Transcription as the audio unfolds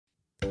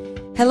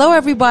Hello,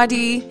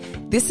 everybody.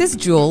 This is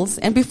Jules,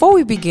 and before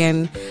we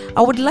begin,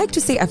 I would like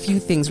to say a few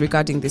things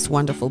regarding this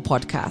wonderful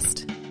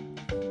podcast.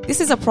 This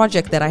is a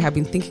project that I have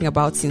been thinking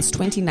about since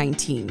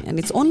 2019, and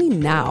it's only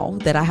now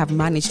that I have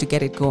managed to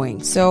get it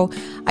going. So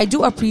I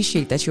do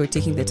appreciate that you're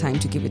taking the time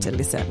to give it a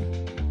listen.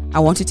 I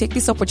want to take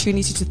this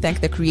opportunity to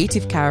thank the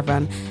Creative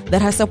Caravan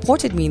that has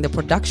supported me in the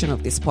production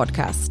of this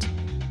podcast.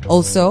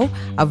 Also,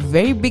 a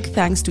very big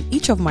thanks to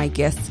each of my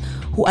guests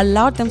who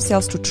allowed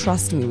themselves to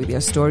trust me with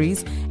their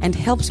stories and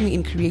helped me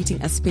in creating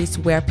a space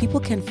where people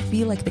can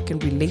feel like they can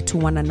relate to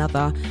one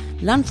another,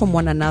 learn from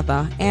one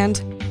another, and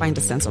find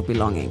a sense of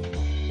belonging.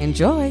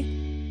 Enjoy!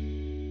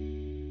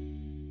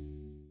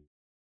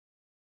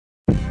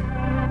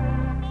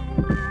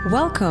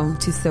 Welcome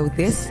to So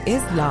This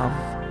Is Love,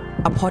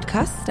 a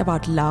podcast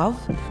about love,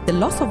 the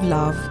loss of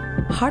love,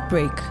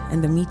 heartbreak,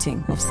 and the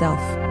meeting of self.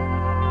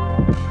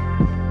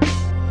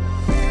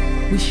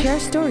 We share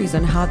stories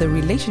on how the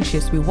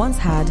relationships we once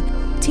had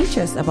teach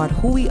us about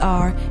who we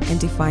are and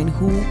define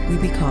who we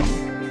become.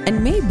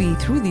 And maybe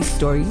through these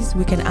stories,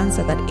 we can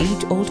answer that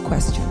age-old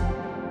question.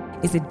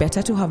 Is it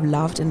better to have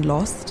loved and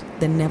lost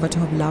than never to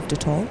have loved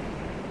at all?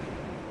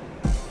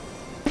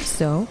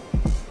 So,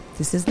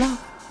 this is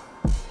love.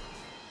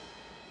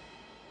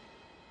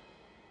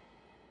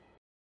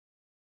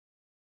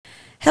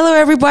 Hello,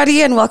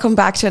 everybody, and welcome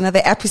back to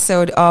another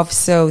episode of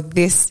So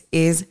This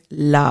Is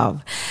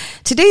Love.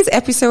 Today's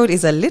episode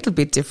is a little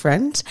bit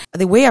different.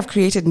 The way I've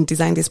created and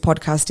designed this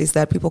podcast is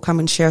that people come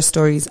and share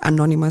stories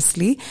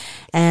anonymously.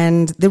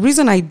 And the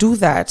reason I do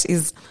that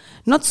is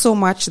not so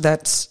much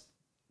that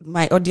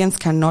my audience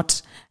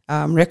cannot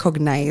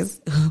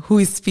recognize who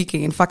is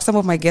speaking. In fact, some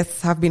of my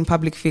guests have been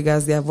public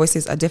figures. Their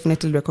voices are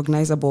definitely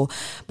recognizable.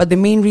 But the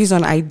main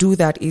reason I do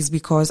that is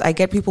because I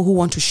get people who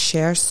want to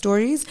share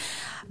stories,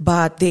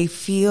 but they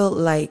feel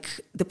like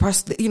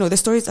the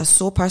stories are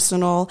so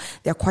personal,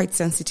 they're quite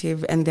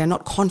sensitive, and they're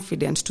not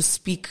confident to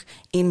speak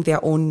in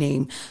their own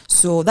name.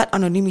 So that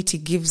anonymity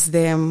gives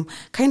them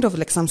kind of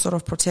like some sort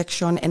of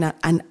protection,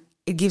 and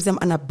it gives them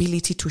an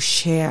ability to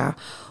share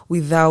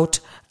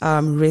without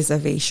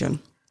reservation.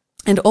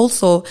 And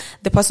also,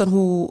 the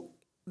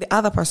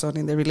other person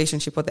in the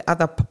relationship, or the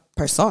other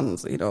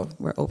persons,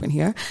 we're open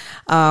here,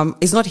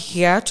 is not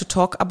here to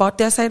talk about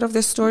their side of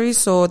the story.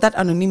 So that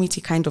anonymity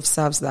kind of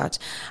serves that.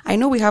 I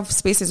know we have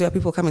spaces where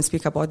people come and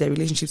speak about their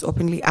relationships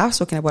openly. I've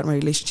spoken about my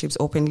relationships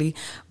openly,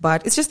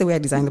 but it's just the way I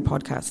designed the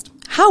podcast.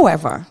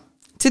 However,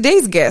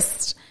 today's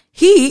guest,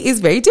 he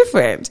is very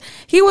different.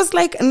 He was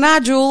like, nah,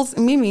 Jules,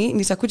 Mimi,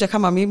 nitakuja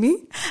kama Mimi.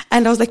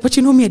 And I was like, but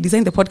you know me, I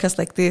designed the podcast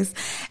like this.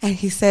 And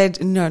he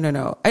said,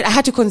 no. I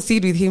had to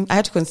concede with him. I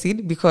had to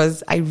concede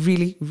because I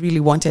really, really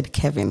wanted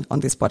Kevin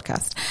on this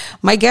podcast.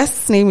 My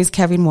guest's name is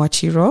Kevin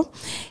Mwachiro.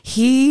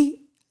 He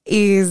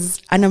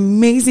is an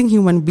amazing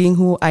human being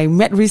who I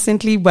met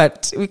recently,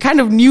 but we kind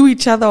of knew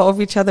each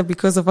other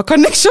because of a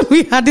connection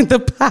we had in the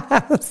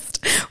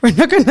past. We're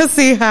not going to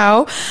say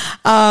how.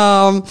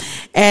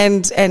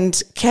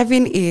 And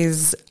Kevin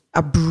is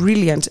a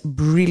brilliant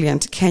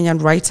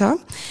Kenyan writer.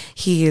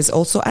 He is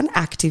also an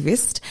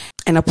activist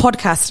and a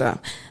podcaster.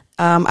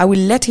 I will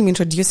let him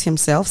introduce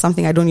himself,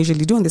 something I don't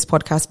usually do on this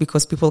podcast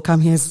because people come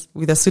here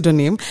with a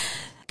pseudonym.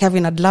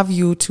 Kevin, I'd love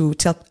you to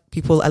tell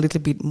people a little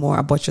bit more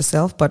about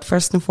yourself. But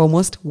first and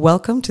foremost,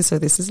 welcome to So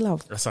This Is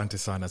Love. Asante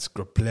sana. It's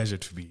a pleasure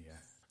to be here.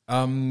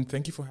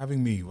 Thank you for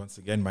having me. Once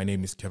again, my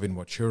name is Kevin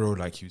Mwachiro.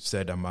 Like you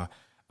said, I'm a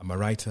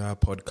writer,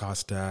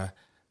 podcaster,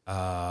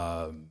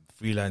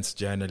 freelance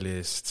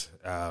journalist,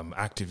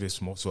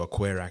 activist. I'm also a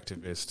queer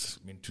activist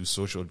into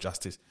social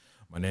justice,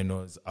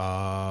 manenos.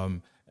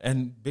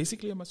 And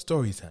basically, I'm a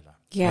storyteller.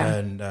 Yeah.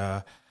 And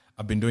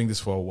I've been doing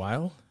this for a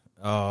while.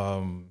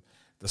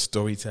 The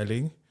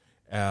storytelling.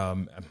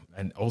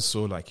 And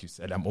also, like you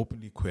said, I'm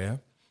openly queer,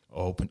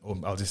 or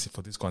I'll just say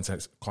for this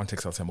context,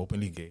 I'll say I'm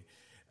openly gay,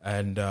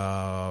 and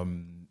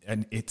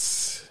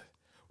it's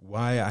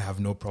why I have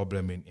no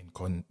problem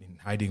in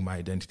hiding my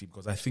identity,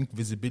 because I think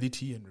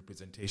visibility and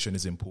representation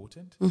is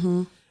important,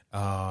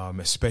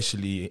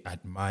 especially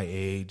at my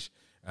age.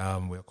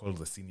 We're called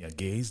the senior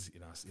gays,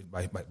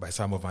 by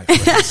some of my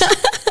friends.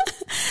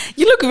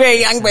 You look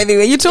very young, by the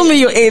way. You told me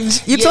your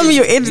age. You told me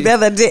your age the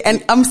other day,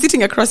 and I'm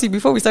sitting across you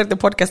before we started the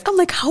podcast. I'm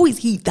like, how is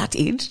he that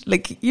age?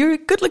 Like, you're a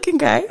good-looking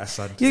guy.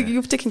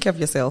 You've taken care of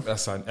yourself.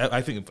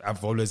 I think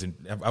I've always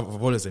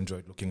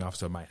enjoyed looking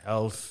after my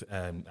health,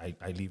 and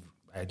I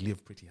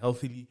live pretty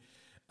healthily.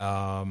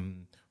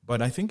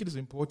 But I think it is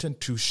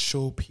important to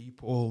show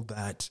people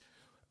that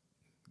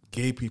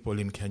gay people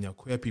in Kenya,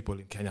 queer people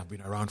in Kenya have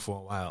been around for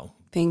a while.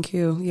 Thank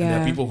you. Yeah. And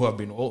there are people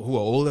who are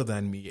older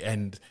than me,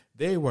 and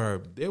they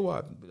were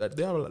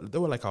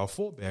like our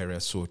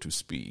forebearers, so to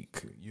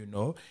speak,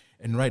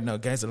 And right now,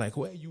 guys are like,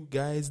 "Where are you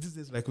guys? This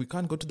is like, we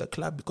can't go to the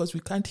club because we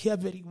can't hear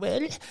very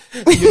well.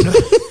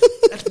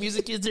 That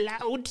music is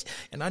loud,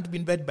 and I've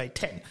been in bed by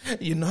 10.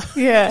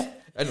 Yeah.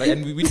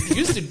 And we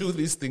used to do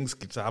these things,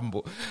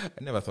 kitambo.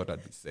 I never thought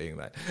I'd be saying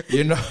that,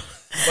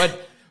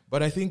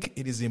 But I think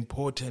it is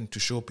important to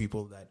show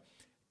people that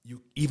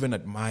you, even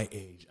at my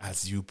age,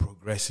 as you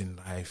progress in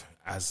life,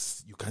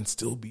 as you can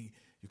still be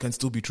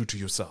true to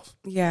yourself.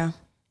 Yeah.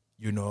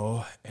 You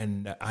know,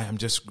 and I am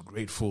just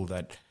grateful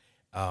that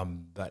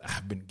that I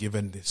have been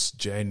given this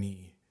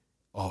journey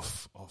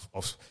of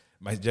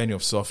my journey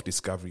of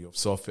self-discovery, of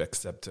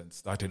self-acceptance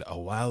started a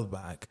while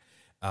back.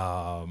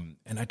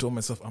 And I told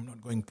myself, I'm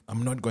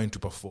not going to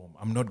perform.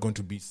 I'm not going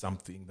to be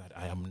something that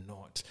I am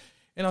not.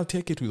 And I'll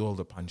take it with all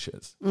the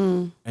punches.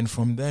 And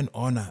from then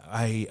on,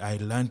 I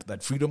learned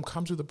that freedom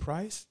comes with a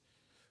price,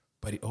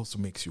 but it also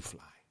makes you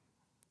fly.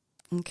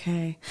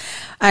 Okay.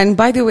 And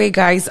by the way,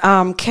 guys,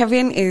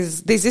 Kevin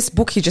there's this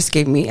book he just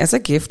gave me as a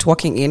gift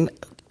walking in.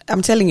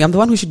 I'm telling you, I'm the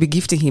one who should be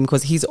gifting him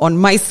because he's on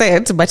my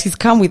set, but he's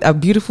come with a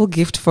beautiful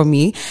gift for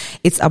me.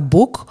 It's a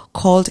book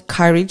called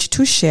Courage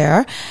to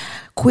Share,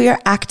 Queer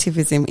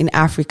Activism in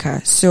Africa.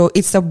 So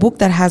it's a book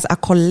that has a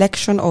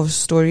collection of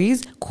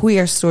stories,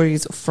 queer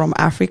stories from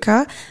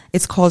Africa.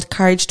 It's called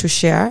Courage to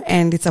Share,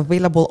 and it's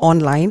available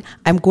online.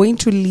 I'm going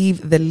to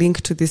leave the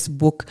link to this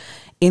book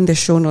in the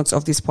show notes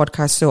of this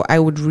podcast. So I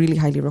would really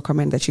highly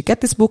recommend that you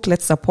get this book.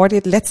 Let's support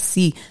it. Let's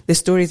see the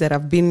stories that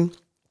have been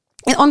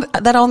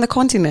that are on the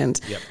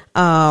continent. Yep.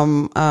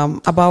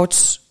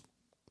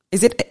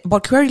 Is it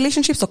about queer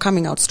relationships or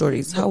coming out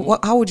stories?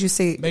 How would you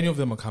say? Many of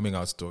them are coming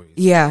out stories.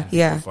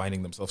 Yeah.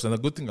 Finding themselves. And the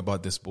good thing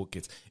about this book,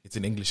 it's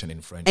in English and in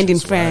French. And in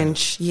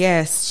French,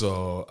 yes.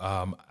 So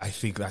I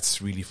think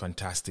that's really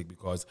fantastic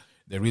because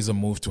there is a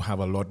move to have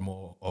a lot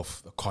more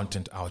of the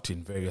content out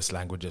in various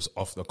languages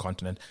of the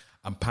continent.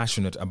 I'm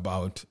passionate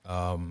about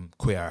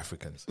queer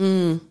Africans.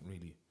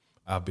 Really,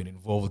 I've been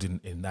involved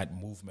in that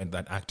movement,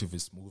 that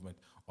activist movement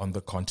on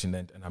the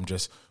continent, and I'm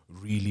just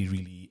really,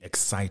 really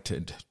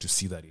excited to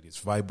see that it is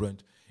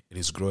vibrant, it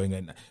is growing,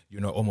 and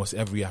almost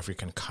every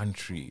African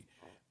country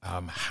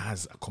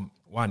has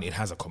it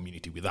has a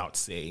community without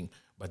saying,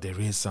 but there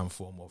is some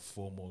form of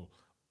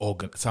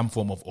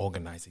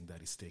organizing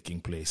that is taking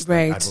place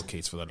that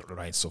advocates for the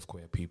rights of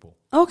queer people.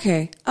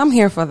 Okay, I'm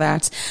here for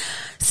that.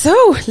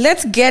 So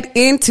let's get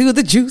into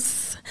the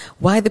juice.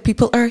 Why the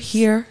people are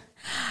here.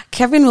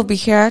 Kevin will be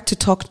here to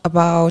talk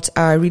about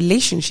a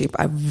relationship,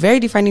 a very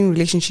defining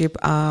relationship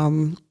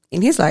in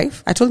his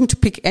life. I told him to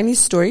pick any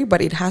story,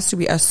 but it has to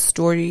be a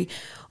story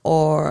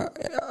or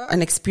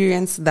an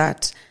experience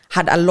that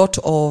had a lot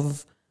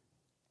of,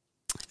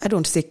 I don't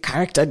want to say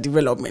character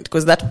development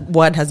because that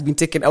word has been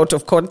taken out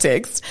of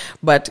context,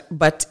 but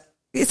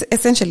it's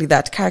essentially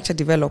that character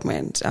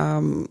development.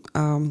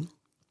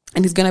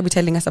 And he's going to be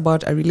telling us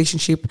about a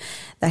relationship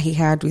that he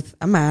had with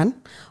a man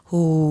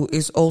who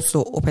is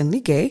also openly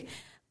gay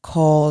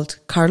called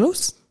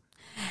Carlos.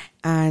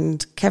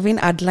 And Kevin,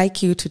 I'd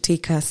like you to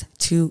take us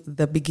to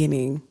the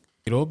beginning.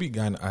 It all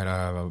began at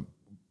a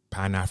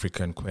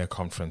Pan-African queer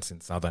conference in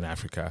Southern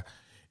Africa,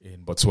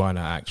 in Botswana,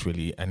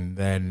 actually. And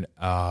then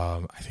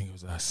I think it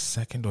was a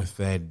second or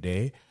third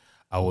day,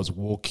 I was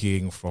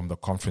walking from the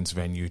conference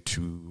venue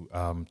to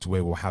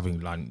where we were having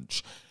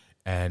lunch.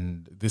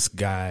 And this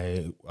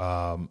guy,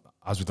 I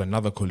was with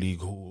another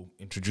colleague who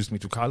introduced me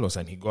to Carlos,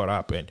 and he got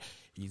up and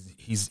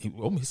he's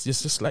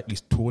just slightly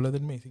taller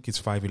than me. I think he's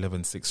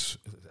 5'11",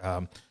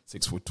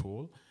 6 foot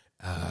tall.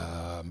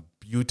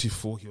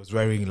 Beautiful. He was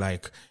wearing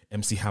like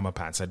MC Hammer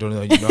pants. I don't know,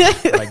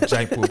 like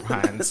Jaipur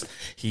pants.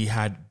 He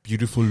had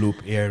beautiful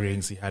loop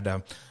earrings. He had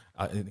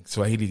in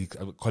Swahili,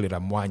 I would call it a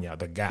mwanya,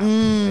 the gap.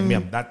 And me,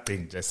 that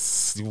thing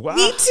just, wow.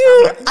 Me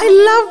too.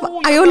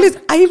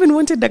 I even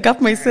wanted the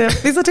gap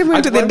myself. There's a time I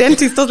went to the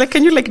dentist. I was like,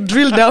 can you like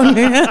drill down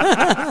here?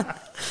 I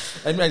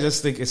mean, I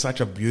just think it's such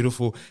a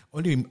beautiful,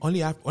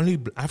 only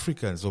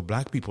Africans or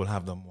black people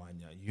have the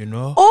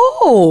mwanya,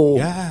 Oh.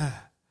 Yeah.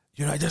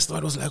 I just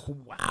thought it was like,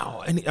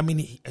 wow. And I mean,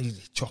 he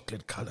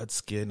chocolate colored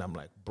skin. I'm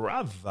like,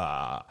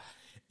 brother.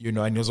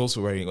 And he was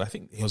also wearing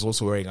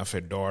a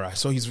fedora.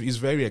 So he's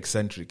very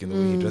eccentric in the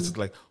way he dresses.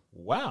 Like,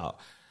 wow.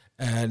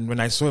 And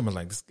when I saw him, I was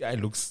like, this guy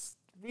looks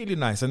really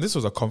nice. And this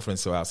was a conference,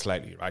 so I was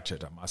slightly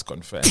ratchet, I must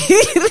confess.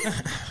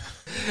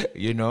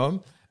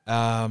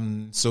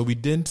 So we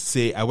didn't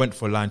say, I went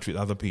for lunch with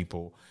other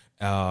people.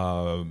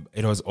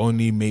 It was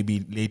only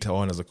maybe later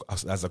on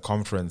as the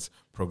conference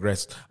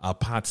progressed, our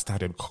paths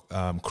started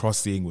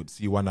crossing. We'd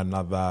see one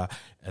another,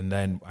 and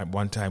then at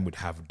one time we'd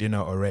have dinner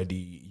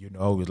already.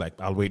 We'd like,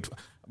 I'll wait.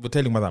 We're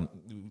telling Madam,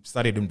 we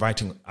started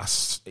inviting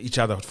each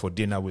other for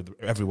dinner with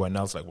everyone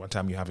else. Like, one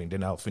time you're having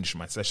dinner, I'll finish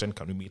my session.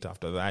 Can we meet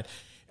after that?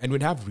 And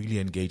we'd have really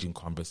engaging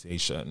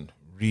conversation.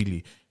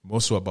 Really,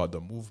 more so about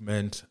the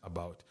movement,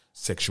 about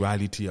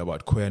sexuality,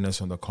 about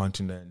queerness on the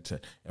continent,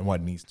 and what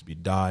needs to be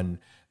done.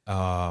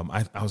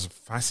 I was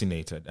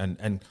fascinated,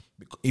 and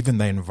even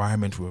the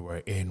environment we were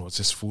in was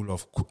just full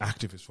of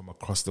activists from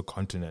across the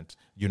continent.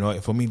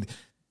 For me,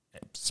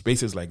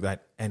 spaces like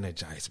that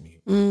energize me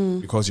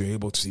because you're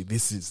able to see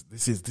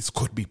this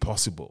could be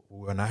possible.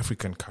 We were an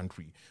African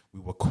country.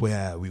 We were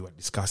queer. We were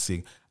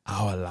discussing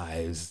our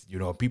lives.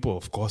 People,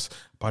 of course,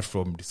 apart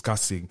from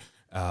discussing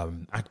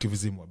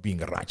activism, were being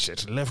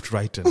ratchet, left,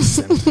 right, and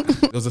center.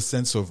 There was a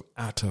sense of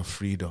utter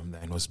freedom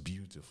there, and it was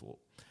beautiful.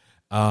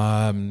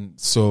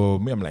 So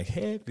me, I'm like,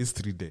 hey, these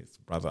 3 days,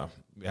 brother.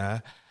 Yeah.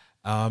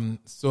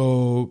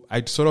 So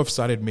I sort of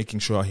started making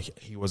sure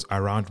he was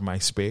around my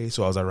space.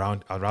 So I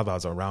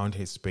was around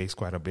his space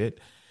quite a bit.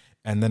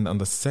 And then on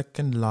the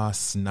second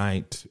last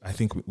night, I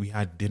think we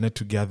had dinner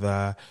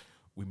together.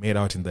 We made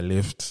out in the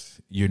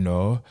lift, you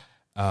know.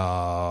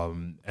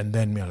 And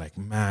then we were like,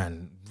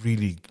 man,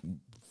 really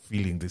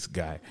feeling this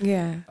guy.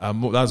 Yeah. That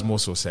was more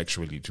so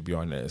sexually, to be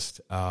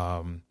honest.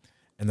 And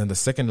then the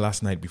second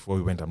last night before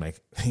we went, I'm like,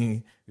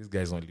 this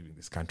guy's not leaving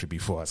this country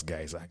before us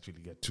guys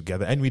actually get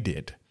together. And we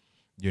did.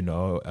 You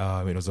know,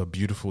 it was a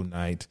beautiful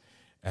night.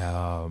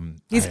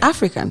 He's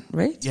African,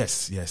 right?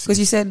 Yes. Because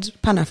you said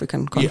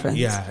Pan-African conference.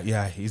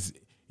 Yeah. He's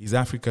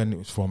African. He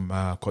was from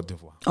Côte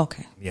d'Ivoire.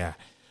 Okay. Yeah.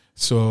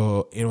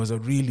 So it was a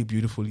really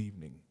beautiful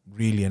evening,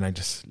 really, and I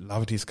just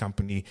loved his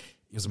company.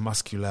 He was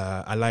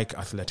muscular. I like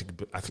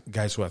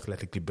guys who are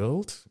athletically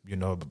built, you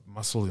know,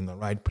 muscle in the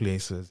right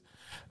places.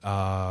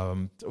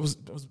 It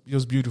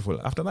was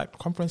beautiful. After that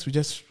conference, we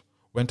just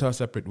went our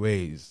separate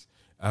ways.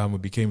 We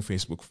became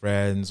Facebook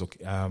friends.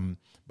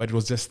 But it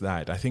was just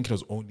that. I think it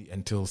was only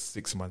until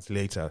 6 months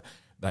later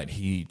that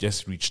he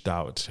just reached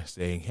out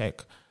saying,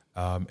 heck,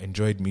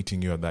 enjoyed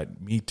meeting you at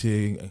that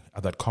meeting,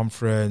 at that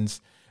conference.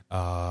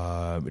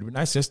 It'd be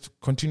nice just to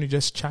continue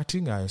just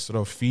chatting. I sort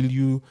of feel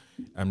you.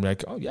 I'm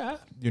like, oh yeah,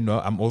 you know,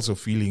 I'm also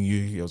feeling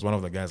you. He was one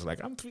of the guys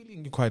like, I'm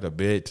feeling you quite a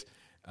bit.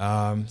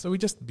 So we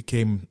just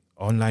became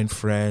online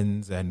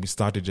friends and we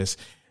started just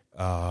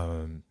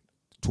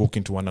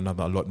talking to one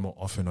another a lot more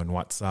often on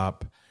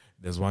WhatsApp.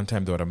 There's one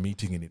time there was a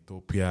meeting in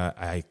Ethiopia.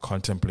 I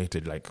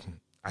contemplated like,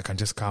 I can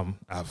just come.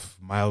 I have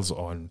miles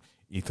on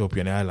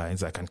Ethiopian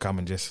Airlines. I can come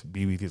and just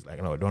be with you. It's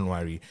like, no, don't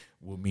worry.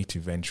 We'll meet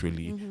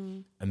eventually.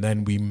 Mm-hmm. And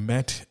then we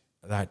met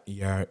that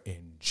year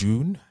in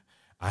June.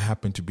 I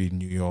happened to be in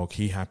New York.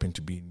 He happened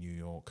to be in New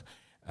York.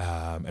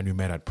 And we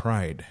met at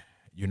Pride.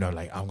 You know,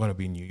 like, I'm going to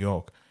be in New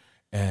York.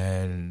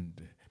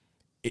 And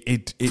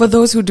it for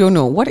those who don't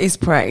know, what is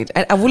Pride?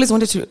 I've always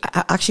wanted to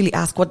actually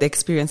ask what the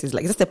experience is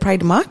like. Is this the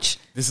Pride March?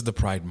 This is the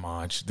Pride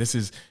March. This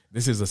is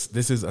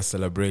a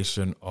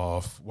celebration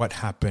of what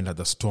happened at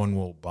the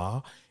Stonewall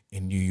Bar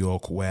in New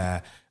York,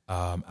 where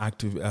I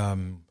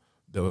can't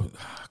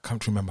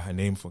remember her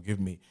name. Forgive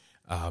me.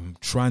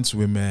 Trans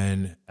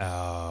women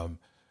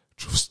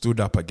stood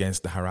up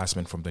against the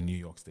harassment from the New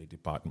York State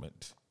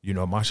Department. You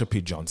know, Marsha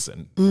P.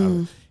 Johnson.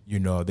 You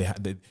know,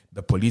 the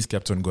police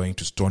kept on going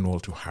to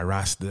Stonewall to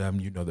harass them.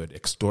 You know, they'd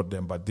extort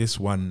them. But this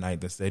one night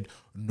they said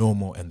no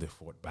more, and they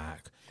fought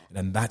back.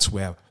 And that's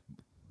where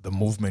the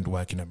movement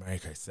work in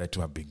America is said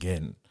to have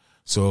begun.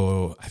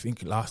 So I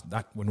think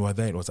when we were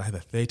there, it was either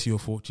 30 or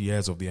 40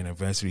 years of the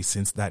anniversary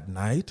since that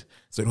night.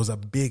 So it was a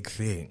big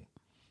thing.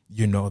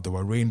 You know, there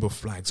were rainbow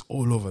flags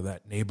all over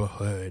that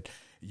neighborhood.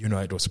 You know,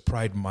 it was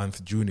Pride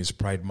Month. June is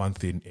Pride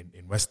Month in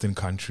Western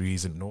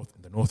countries, in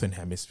the Northern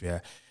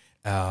Hemisphere.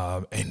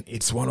 And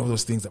it's one of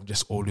those things I've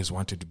just always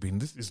wanted to be in.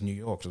 This is New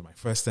York. It was my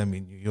first time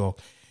in New York.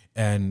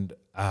 And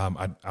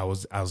I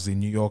was in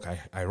New York.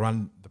 I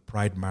ran the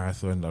Pride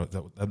Marathon. I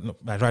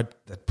ran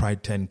that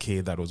Pride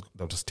 10K that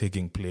was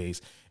taking place.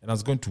 And I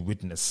was going to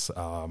witness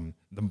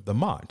the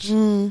march,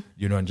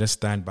 you know, and just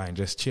stand by and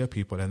just cheer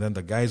people. And then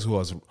the guys who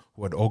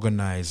had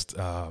organized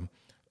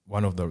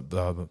one of the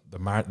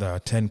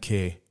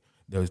 10K,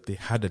 they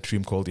had a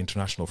team called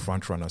International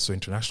Frontrunners. So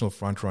International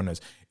Frontrunners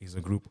is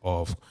a group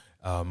of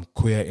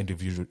queer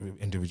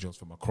individuals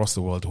from across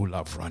the world who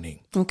love running.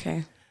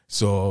 Okay.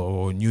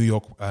 So New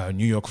York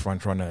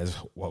Frontrunners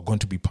were going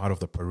to be part of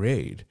the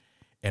parade,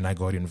 and I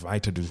got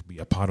invited to be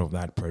a part of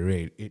that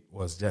parade. It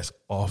was just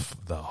off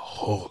the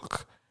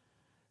hook.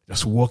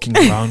 Just walking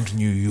around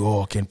New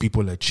York and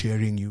people are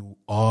cheering you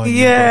on.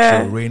 Yeah. You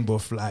got your rainbow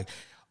flag.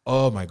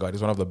 Oh my God,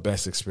 it's one of the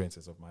best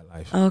experiences of my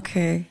life.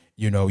 Okay.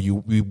 You know,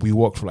 we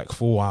walked for like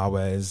 4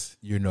 hours,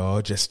 you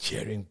know, just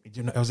cheering.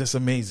 You know, it was just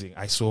amazing.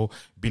 I saw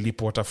Billy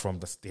Porter from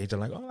the stage. I'm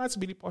like, oh, that's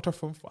Billy Porter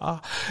from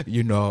far.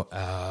 You know,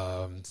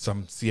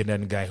 some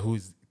CNN guy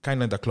who's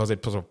kind of in the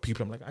closet of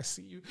people. I'm like, I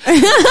see you.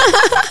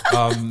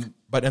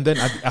 And then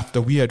after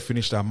we had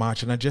finished our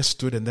march, and I just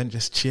stood and then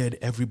just cheered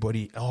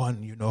everybody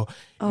on, you know.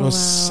 It was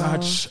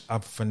such a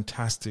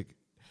fantastic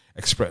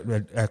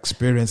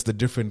experience. The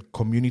different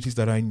communities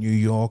that are in New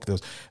York. There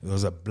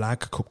was a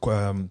black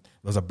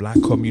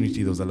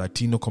community. There was a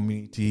Latino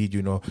community.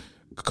 You know,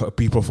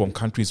 people from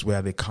countries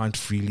where they can't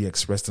freely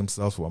express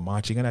themselves were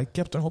marching. And I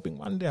kept on hoping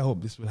one day I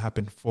hope this will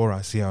happen for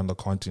us here on the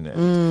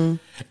continent.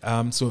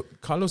 So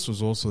Carlos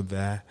was also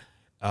there,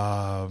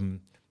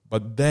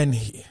 but then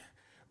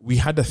we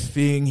had a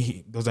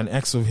thing. There was an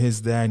ex of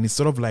his there, and it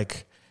sort of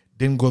like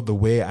didn't go the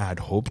way I had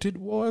hoped it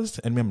was.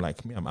 And I'm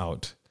like, I'm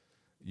out.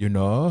 You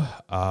know,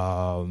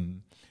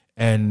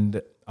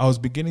 and I was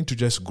beginning to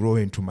just grow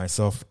into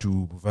myself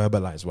to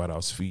verbalize what I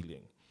was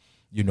feeling.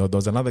 You know, there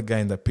was another guy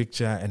in the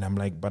picture, and I'm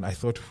like, but I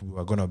thought we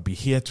were going to be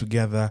here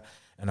together.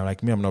 And I'm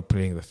like, I'm not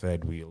playing the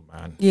third wheel,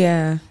 man.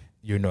 Yeah.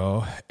 You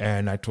know,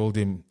 and I told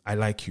him, I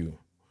like you.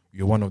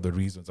 You're one of the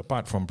reasons,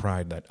 apart from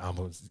Pride, that I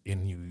was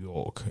in New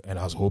York, and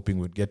I was hoping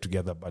we'd get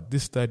together. But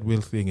this third wheel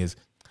thing is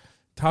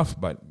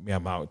tough, but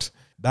I'm out.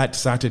 That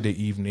Saturday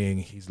evening,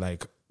 he's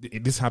like,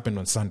 this happened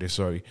on Sunday,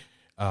 sorry.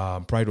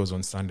 Pride was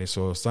on Sunday.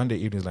 So Sunday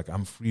evening is like,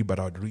 I'm free, but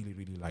I would really,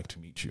 really like to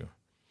meet you.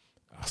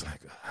 I was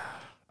like,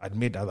 I'd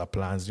made other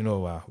plans,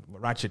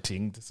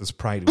 ratcheting. This is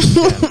Pride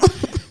weekend.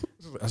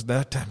 At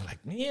that time,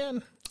 like,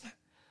 man,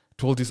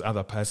 told this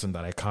other person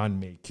that I can't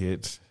make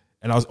it.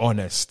 And I was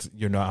honest,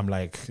 I'm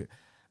like,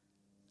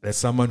 there's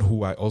someone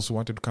who I also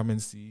wanted to come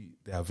and see.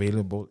 They're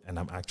available, and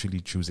I'm actually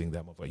choosing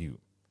them over you.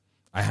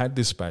 I had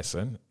this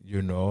person,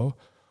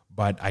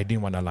 but I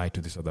didn't want to lie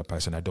to this other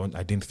person. I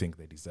didn't think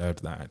they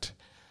deserved that.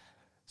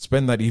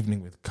 Spent that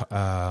evening with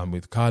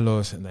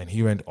Carlos, and then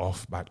he went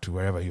off back to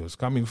wherever he was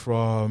coming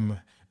from,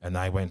 and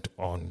I went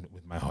on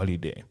with my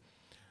holiday.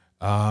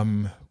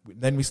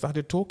 Then we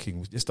started talking.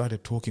 We just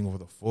started talking over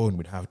the phone.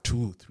 We'd have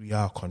 2-3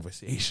 hour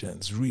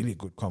conversations, really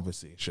good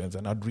conversations,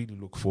 and I'd really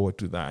look forward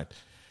to that.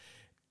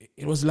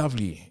 It was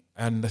lovely,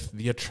 and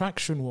the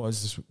attraction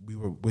was we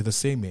were the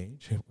same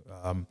age.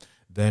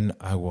 Then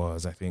I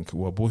think we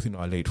were both in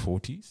our late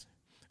 40s.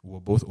 We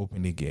were both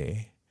openly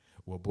gay.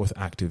 We were both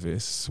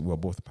activists. We were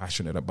both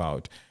passionate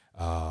about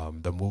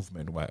the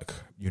movement work.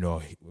 We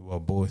were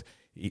both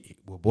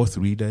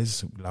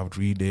readers. We loved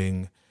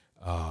reading.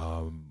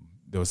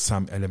 There was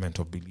some element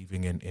of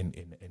believing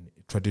in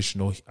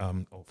traditional,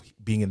 of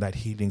being in that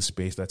healing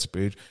space. That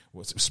spirit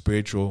was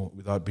spiritual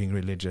without being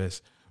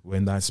religious. We're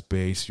in that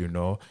space, he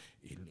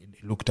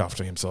looked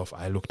after himself.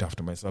 I looked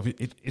after myself.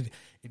 It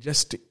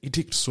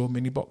ticked so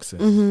many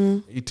boxes.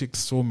 Mm-hmm. It ticked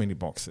so many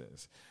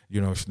boxes.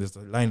 If there's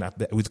a line up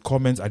there with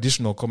comments,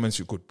 additional comments,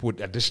 you could put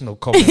additional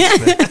comments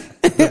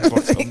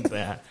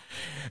there.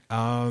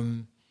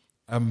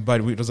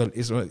 But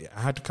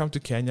I had to come to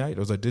Kenya. It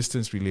was a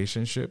distance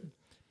relationship.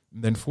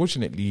 Then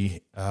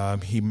fortunately,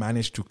 he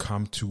managed to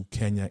come to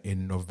Kenya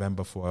in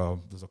November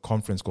there's a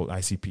conference called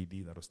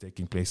ICPD that was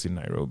taking place in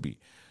Nairobi.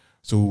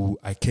 So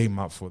I came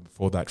up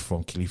for that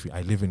from Kilifi.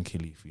 I live in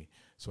Kilifi.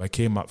 So I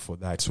came up for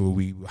that. So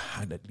we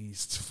had at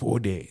least 4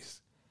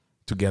 days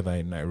together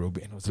in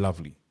Nairobi, and it was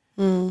lovely.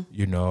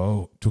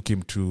 Took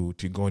him to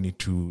Tigoni,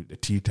 to the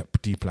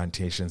tea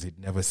plantations. He'd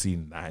never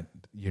seen that,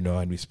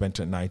 and we spent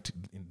a night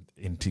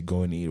in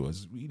Tigoni. It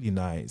was really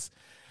nice.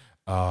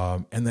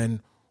 And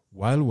then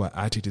while we're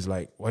at it, it's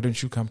like, why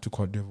don't you come to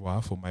Cote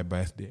d'Ivoire for my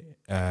birthday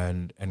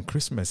and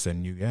Christmas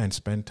and New Year and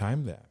spend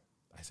time there?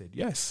 I said,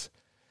 yes.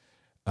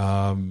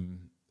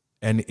 And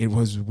it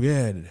was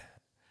weird.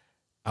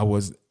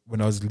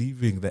 When I was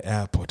leaving the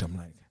airport, I'm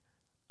like,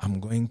 I'm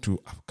going to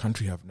a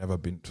country I've never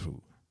been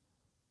to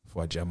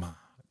for a Jama.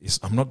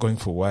 I'm not going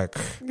for work.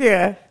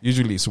 Yeah.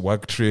 Usually it's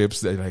work trips.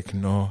 They're like,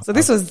 no. So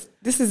this is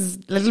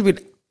a little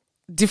bit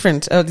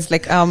different. It's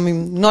like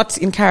not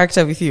in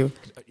character with you.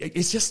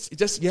 It's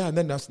just yeah. And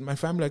then my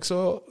family like,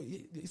 so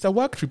it's a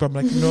work trip. I'm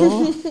like,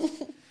 no,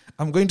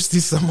 I'm going to see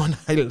someone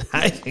I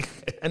like.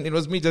 And it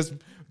was me just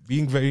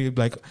being very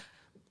like,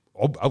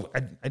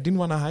 I didn't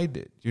want to hide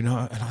it, And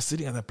I was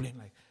sitting on the plane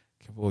like,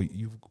 okay, well,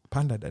 you've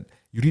pandered and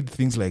you read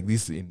things like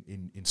this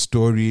in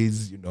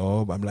stories,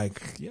 But I'm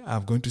like, yeah,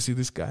 I'm going to see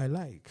this guy I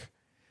like,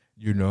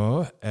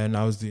 And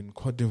I was in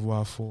Cote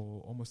d'Ivoire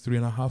for almost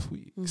 3.5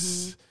 weeks.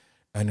 Mm-hmm.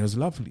 And it was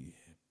lovely.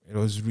 It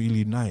was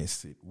really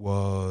nice. It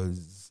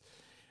was,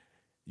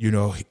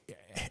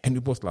 and we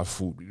both love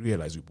food. We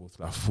realized we both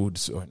love food.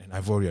 So, and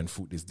Ivorian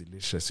food is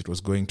delicious. It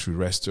was going to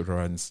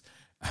restaurants,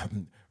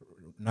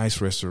 nice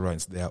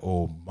restaurants there,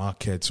 or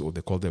markets, or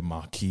they call them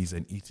marquees,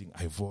 and eating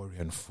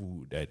Ivorian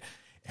food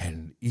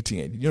and eating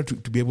it,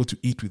 to be able to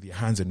eat with your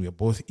hands, and we were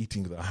both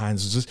eating with our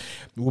hands.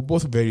 We were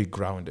both very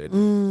grounded.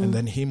 And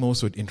then him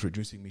also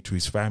introducing me to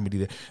his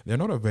family. They're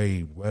not a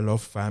very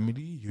well-off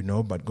family,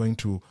 but going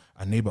to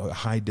a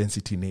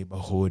high-density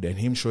neighborhood, and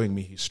him showing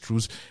me his true,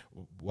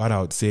 what I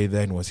would say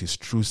then was his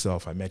true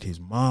self. I met his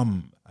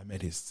mom, I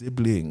met his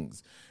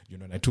siblings,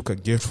 and I took a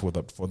gift for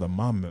the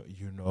mom,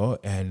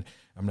 and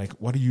I'm like,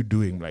 what are you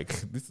doing?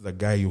 Like, this is a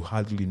guy you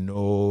hardly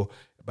know,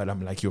 but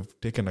I'm like, you've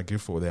taken a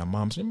gift for their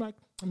moms. I'm like,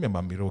 I'm a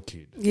Mamiro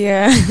kid.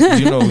 Yeah.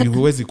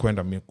 Huwezi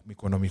kwenda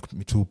mikono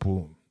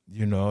mitupu,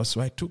 So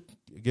I took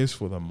gifts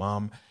for the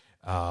mom.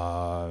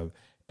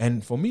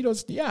 And for me, it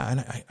was,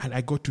 and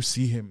I got to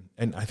see him.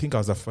 And I think I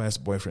was the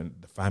first boyfriend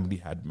the family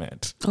had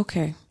met.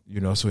 Okay.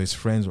 So his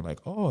friends were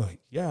like, oh,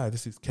 yeah,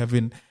 this is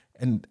Kevin.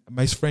 And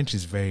my French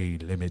is very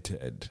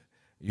limited,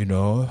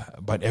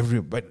 but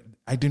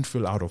I didn't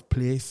feel out of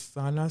place,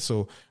 Sana.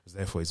 So I was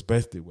there for his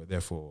birthday. We're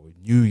there for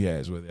New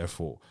Year's. We're there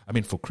for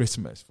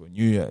Christmas, for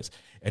New Year's.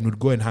 And we'd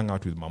go and hang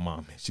out with my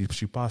mom. She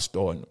passed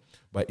on.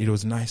 But it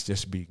was nice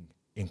just being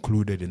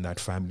included in that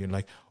family. And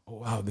like, oh,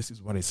 wow, this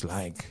is what it's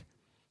like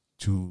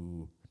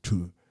to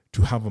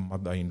have a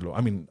mother-in-law.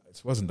 I mean,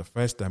 it wasn't the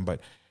first time,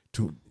 but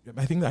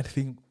I think that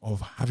thing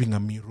of having a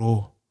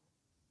Miro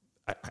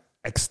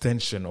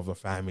extension of a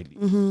family,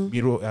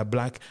 Miro,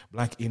 black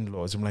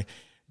in-laws. I'm like,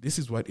 this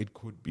is what it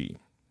could be.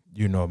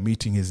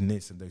 Meeting his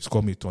niece, and they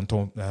call me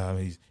Tonton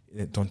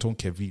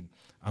Kevin,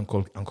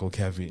 Uncle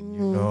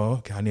Kevin.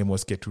 Her name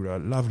was Ketura,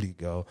 lovely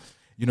girl.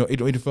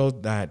 It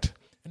felt that,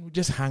 and we'd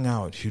just hang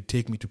out. She'd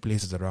take me to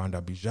places around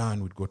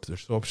Abidjan. We'd go to the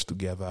shops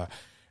together.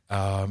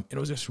 It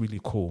was just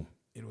really cool.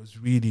 It was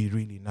really,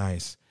 really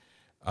nice.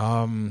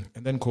 And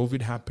then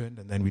COVID happened,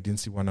 and then we didn't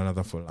see one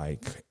another for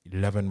like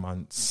 11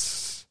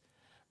 months.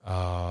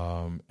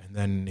 And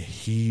then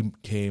he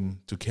came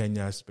to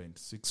Kenya, spent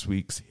 6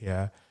 weeks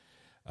here.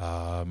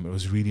 It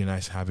was really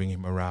nice having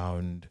him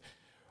around.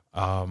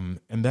 And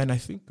then I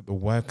think the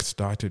work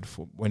started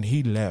when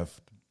he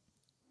left.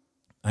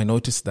 I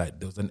noticed that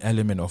there was an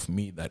element of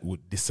me that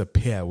would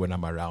disappear when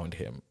I'm around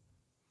him,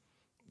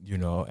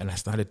 and I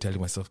started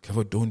telling myself,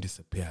 Kevo, don't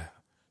disappear.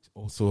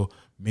 Also,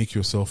 make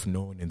yourself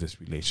known in this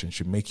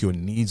relationship. Make your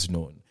needs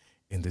known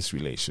in this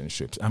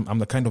relationship. I'm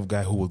the kind of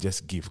guy who will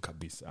just give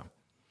kabisa,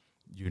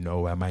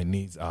 where my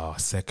needs are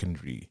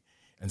secondary.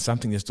 And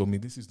something just told me,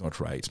 this is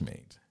not right,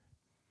 mate.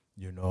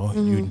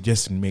 You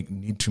just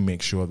need to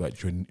make sure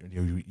that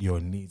your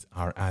needs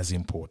are as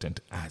important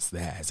as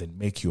theirs, and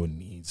make your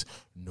needs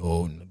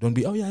known. Don't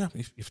be,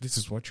 if this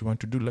is what you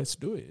want to do, let's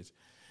do it.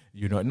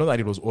 Not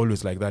that it was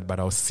always like that, but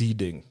I was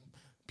ceding.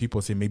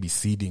 People say maybe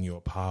ceding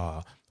your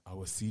power. I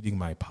was ceding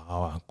my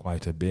power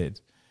quite a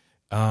bit.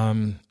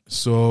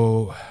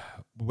 So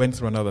we went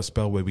through another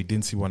spell where we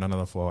didn't see one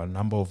another for a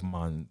number of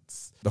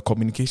months. The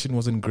communication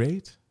wasn't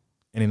great.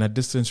 And in a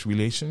distance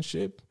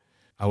relationship,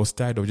 I was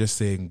tired of just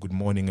saying good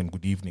morning and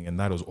good evening, and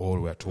that was all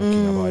we were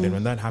talking about. And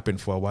when that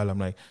happened for a while, I'm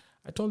like,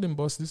 I told him,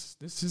 boss, this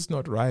is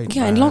not right.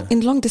 Yeah,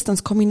 in long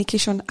distance,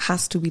 communication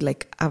has to be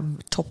like a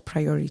top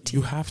priority.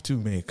 You have to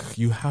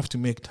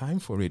make time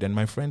for it. And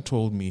my friend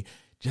told me,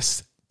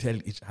 just tell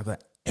each other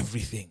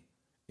everything.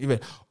 Even,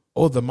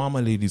 the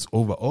mama lady's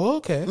over. Oh,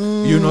 okay.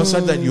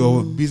 So that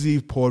you're busy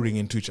pouring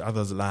into each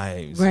other's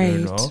lives.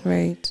 Right,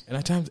 right. And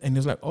at times, and he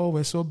was like,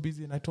 we're so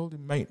busy. And I told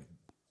him, mate,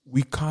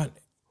 we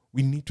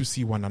need to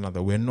see one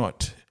another. We're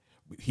not.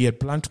 He had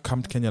planned to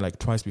come to Kenya like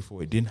twice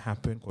before. It didn't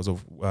happen because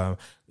of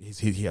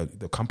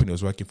the company I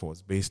was working for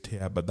was based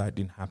here, but that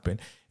didn't happen.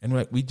 And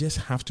we just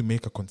have to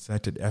make a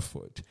concerted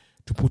effort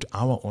to put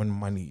our own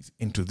monies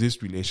into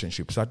this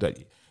relationship so that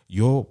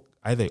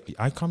either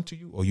I come to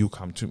you or you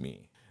come to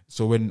me.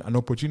 So when an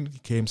opportunity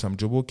came, some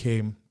job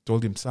came,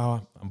 told him,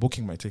 Sawa, I'm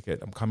booking my ticket.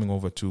 I'm coming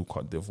over to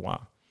Cote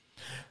d'Ivoire.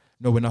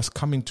 No, when I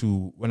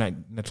told him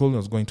I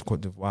was going to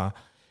Cote d'Ivoire,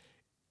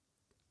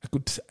 I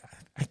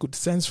could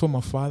sense from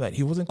afar that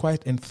he wasn't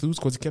quite enthused,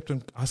 because he kept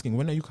on asking,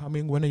 when are you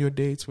coming? When are your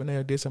dates?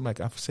 I'm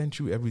like, I've sent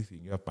you everything.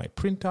 You have my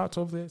printouts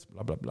of this,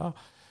 blah, blah, blah.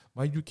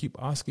 Why do you keep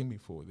asking me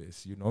for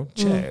this?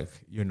 Check,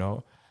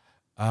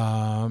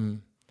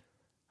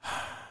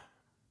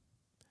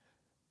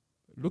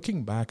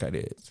 Looking back at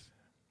it,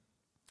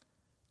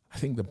 I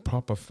think the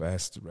proper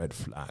first red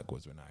flag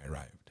was when I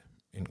arrived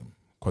in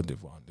Cote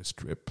d'Ivoire on this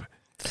trip.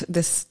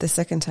 The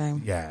second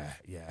time? Yeah.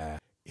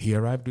 He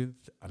arrived with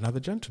another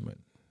gentleman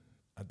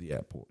at the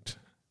airport.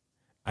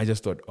 I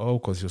just thought,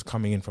 because he was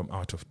coming in from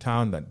out of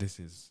town, that this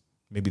is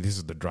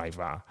the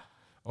driver.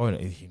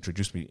 And he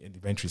introduced me and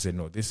eventually said,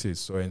 no, this is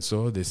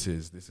so-and-so, this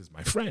is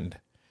my friend.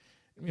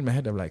 In my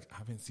head, I'm like, I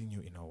haven't seen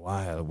you in a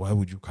while. Why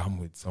would you come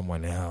with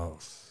someone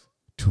else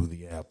to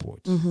the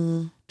airport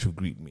to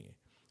greet me?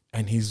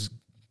 And his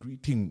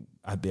greeting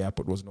at the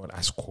airport was not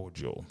as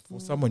cordial.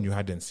 For someone you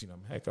hadn't seen,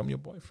 I'm your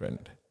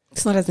boyfriend.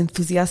 It's not as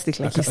enthusiastic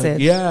like you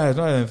said. Yeah, it's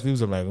not as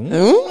enthusiastic. I'm like,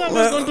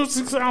 I'm going to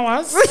 6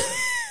 hours.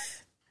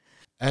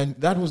 And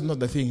that was not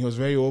the thing. He was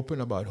very open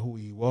about who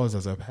he was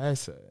as a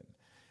person.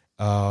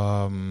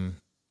 And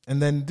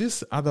then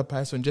this other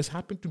person just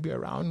happened to be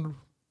around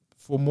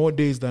for more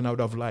days than I would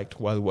have liked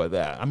while we were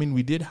there. I mean,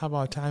 we did have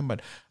our time,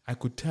 but I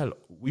could tell,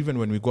 even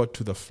when we got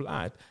to the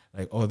flat,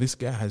 like, this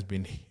guy has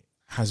been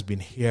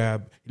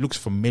here. He looks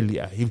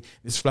familiar.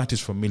 This flat is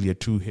familiar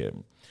to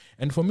him.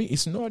 And for me,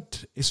 it's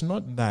not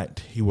that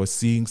he was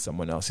seeing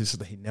someone else. It's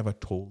that he never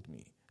told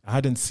me. I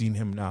hadn't seen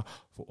him now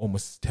for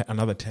almost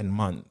another 10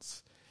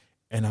 months.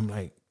 And I'm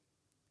like,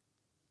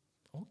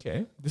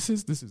 okay, this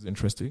is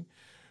interesting.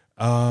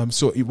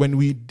 So when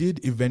we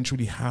did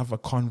eventually have a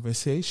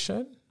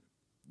conversation,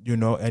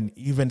 and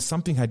even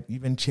something had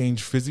even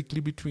changed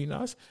physically between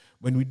us,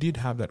 when we did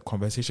have that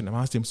conversation,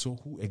 I asked him, so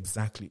who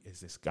exactly is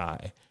this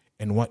guy?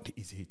 And what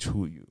is he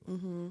to you?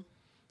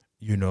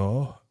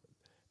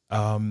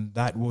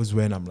 That was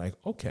when I'm like,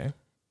 okay,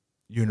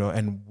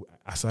 and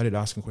I started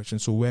asking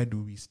questions. So where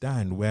do we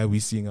stand? Where are we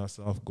seeing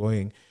ourselves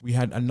going? We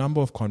had a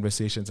number of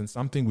conversations, and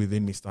something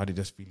within me started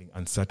just feeling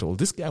unsettled.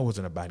 This guy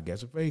wasn't a bad guy. He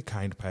was a very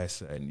kind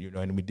person,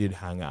 and we did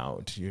hang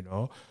out,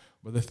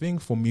 But the thing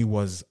for me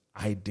was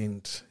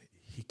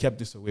he kept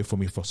this away from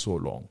me for so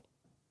long.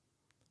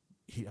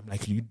 I'm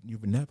like,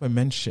 you've never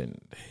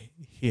mentioned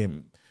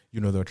him.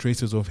 There were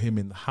traces of him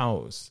in the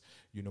house.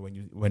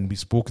 When we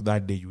spoke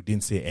that day, you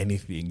didn't say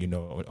anything.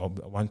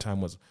 One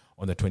time was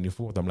on the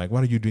 24th. I'm like,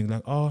 what are you doing?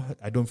 Like,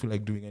 I don't feel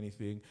like doing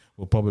anything.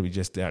 We'll probably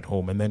just stay at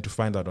home. And then to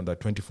find out on the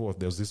 24th,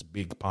 there was this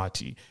big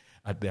party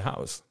at the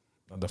house,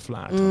 at the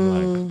flat.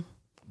 I'm like,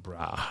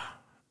 brah.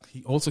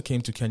 He also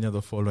came to Kenya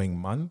the following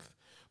month,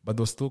 but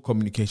there was still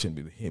communication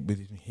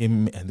between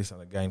him and this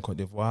other guy in Cote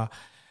d'Ivoire,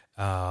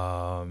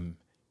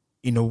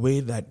 in a way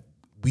that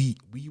we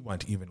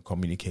weren't even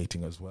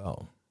communicating as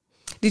well.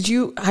 Had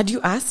you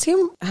asked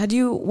him?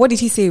 What did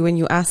he say when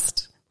you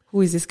asked?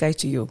 Who is this guy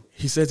to you?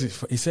 He said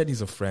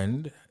he's a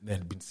friend. They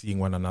had been seeing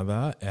one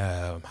another.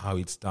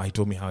 He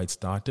told me how it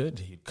started.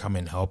 He'd come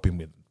and help him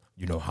with,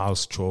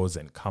 house chores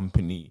and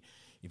company.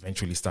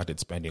 Eventually started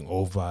spending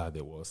over.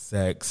 There was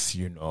sex,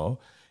 And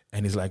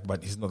he's like,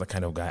 but he's not the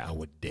kind of guy I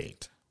would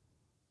date.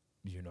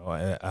 And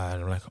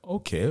I'm like,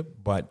 okay,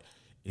 but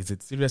is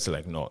it serious?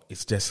 Like, no,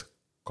 it's just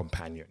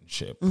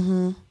companionship.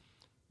 Mm-hmm.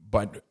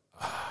 But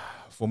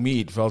for me,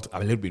 it felt a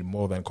little bit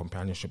more than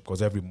companionship,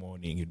 because every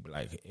morning you'd be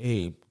like,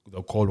 hey,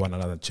 they'll call one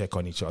another and check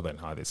on each other and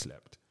how they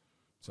slept.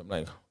 So I'm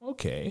like,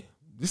 okay,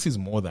 this is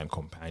more than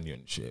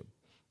companionship.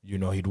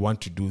 He'd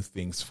want to do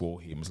things for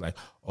him. It's like,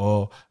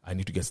 oh, I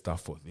need to get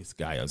stuff for this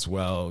guy as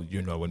well.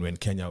 When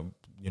Kenya,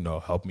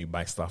 help me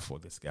buy stuff for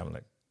this guy. I'm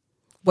like,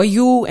 were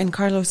you and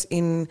Carlos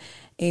in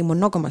a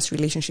monogamous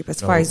relationship as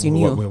far as you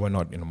knew? We were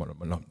not in a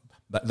monogamous.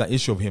 The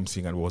issue of him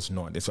seeing it was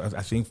not. So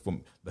I think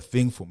the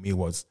thing for me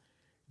was,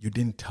 you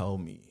didn't tell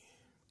me.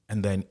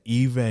 And then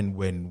even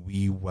when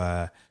we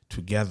were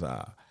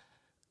together,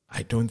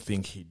 I don't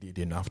think he did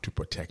enough to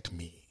protect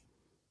me.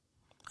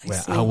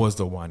 I was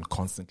the one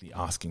constantly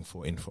asking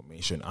for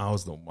information. I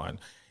was the one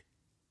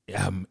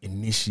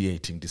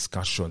initiating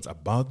discussions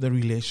about the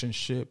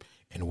relationship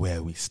and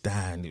where we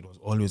stand. It was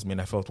always me.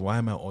 And I felt, why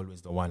am I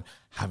always the one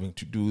having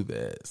to do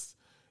this?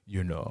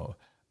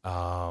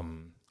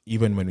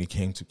 Even when we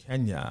came to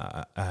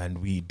Kenya and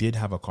we did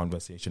have a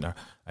conversation, I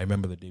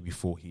remember the day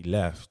before he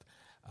left,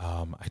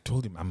 I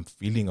told him, I'm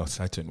feeling a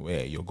certain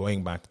way. You're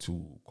going back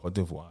to Cote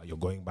d'Ivoire. You're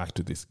going back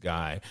to this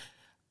guy.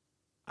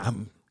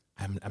 I'm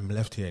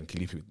left here in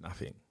Kilifi with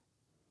nothing.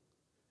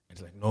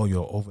 It's like, no,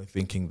 you're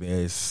overthinking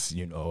this.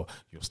 You're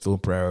still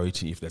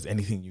priority. If there's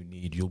anything you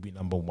need, you'll be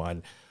number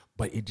one.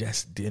 But it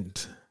just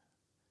didn't.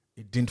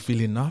 It didn't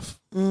feel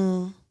enough.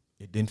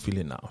 It didn't feel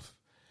enough.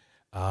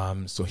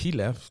 So he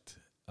left.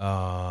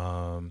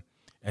 And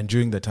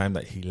during the time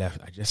that he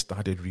left, I just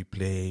started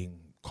replaying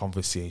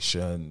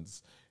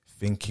conversations,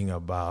 thinking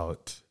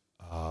about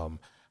how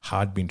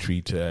I'd been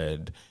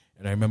treated.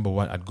 And I remember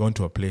I'd gone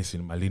to a place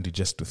in Malindi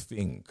just to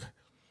think.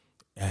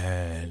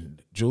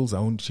 And Jules, I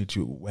won't cheat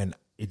you, when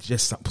it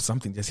just,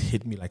 something just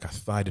hit me like a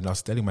thud. And I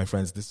was telling my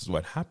friends, this is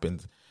what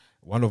happened.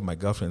 One of my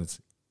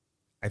girlfriends,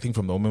 I think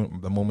from the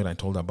moment I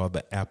told her about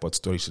the airport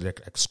story, she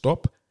like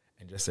stop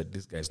and just said,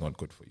 this guy is not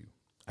good for you.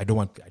 I don't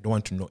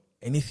want to know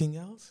anything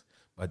else,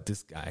 but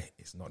this guy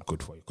is not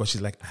good for you. Because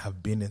she's like, I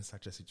have been in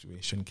such a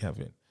situation,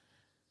 Kevin.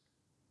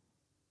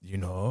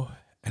 And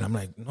I'm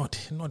like,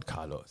 not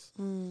Carlos.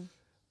 So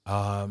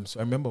I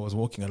remember I was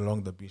walking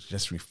along the beach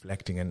just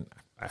reflecting, and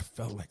I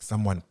felt like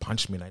someone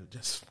punched me and I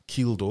just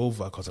keeled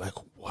over because like,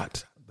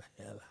 what the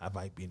hell have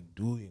I been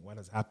doing? What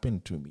has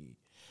happened to me?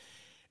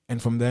 And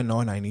from then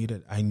on, I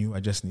knew I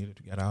just needed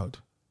to get out.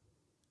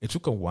 It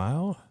took a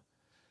while.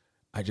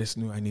 I just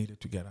knew I needed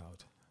to get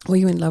out. Were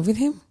you in love with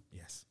him?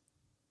 Yes.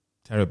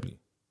 Terribly.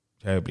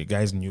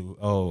 Guys knew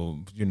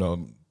how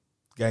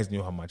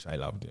much I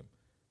loved him.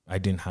 I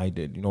didn't hide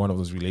it. One of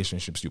those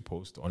relationships you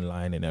post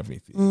online and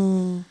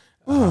everything.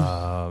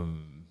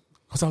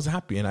 Because I was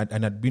happy, and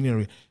I'd been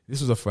in.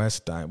 This was the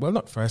first time. Well,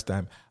 not first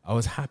time. I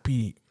was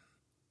happy.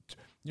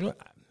 This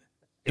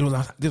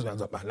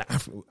was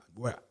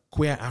a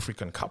queer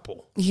African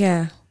couple.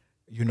 Yeah.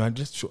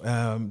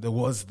 There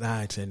was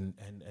that, and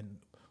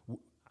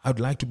I'd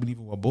like to believe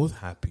we were both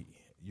happy.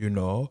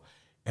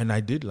 And I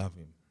did love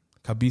him,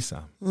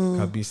 Kabisa.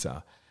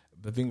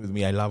 The thing with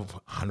me, I love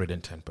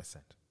 110%.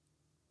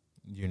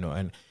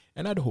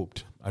 And I'd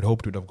hoped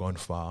we'd have gone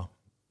far,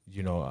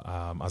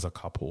 as a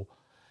couple.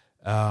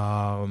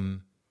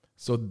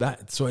 So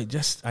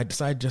I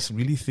decided just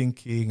really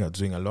thinking,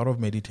 doing a lot of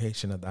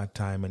meditation at that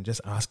time and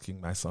just asking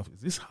myself,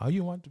 is this how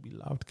you want to be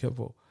loved,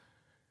 Kevo?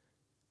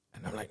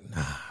 And I'm like,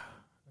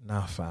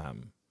 nah,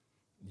 fam,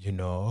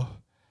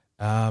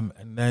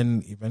 and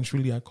then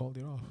eventually I called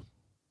it off.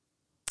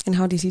 And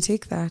how did he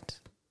take that?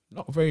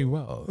 Not very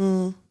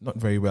well. Not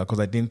very well, because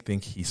I didn't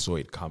think he saw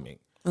it coming.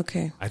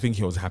 Okay. I think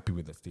he was happy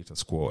with the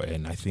status quo,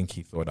 and I think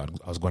he thought I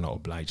was going to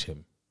oblige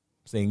him.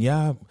 Saying,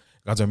 yeah,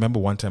 because I remember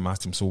one time I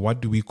asked him, so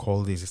what do we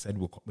call this? He said,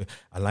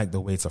 I like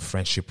the way it's a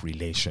friendship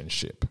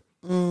relationship.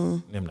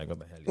 And I'm like, what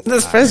the hell is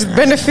There's friendship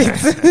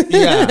benefits.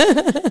 Yeah.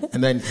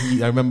 And then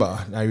I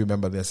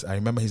remember this. I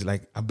remember he's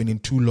like, I've been in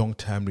 2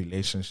 long-term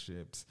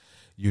relationships.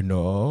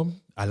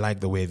 I like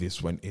the way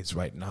this one is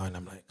right now. And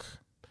I'm like,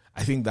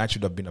 I think that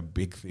should have been a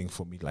big thing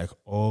for me. Like,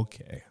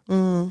 okay.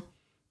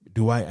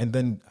 Do I? And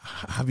then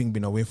having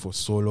been away for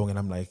so long, and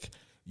I'm like,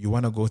 you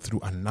want to go through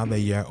another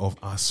year of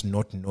us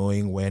not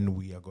knowing when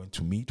we are going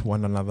to meet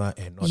one another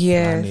and not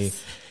planning.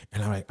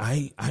 And I'm like,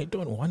 I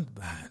don't want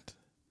that.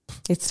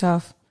 It's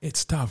tough.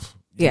 It's tough.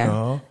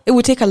 Yeah. It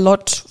would take a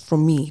lot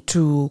from me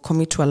to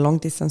commit to a long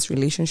distance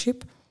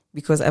relationship,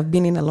 because I've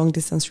been in a long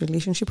distance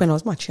relationship when I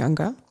was much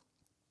younger,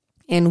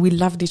 and we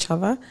loved each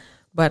other,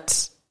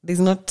 but it's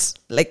not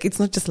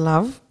just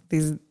love.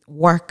 There's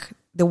work.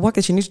 The work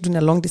that you need to do in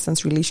a long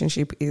distance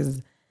relationship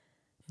is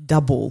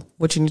double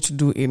what you need to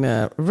do in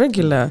a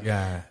regular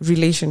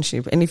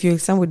relationship. And if you're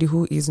somebody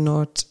who is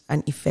not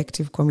an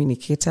effective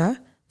communicator,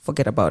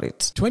 forget about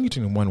it.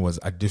 2021 was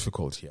a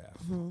difficult year.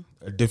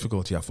 A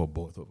difficult year for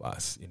both of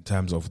us in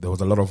terms of there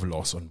was a lot of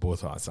loss on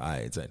both our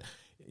sides.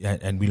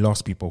 And we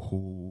lost people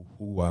who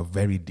were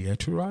very dear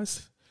to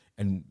us.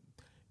 And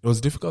it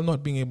was difficult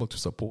not being able to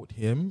support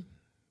him.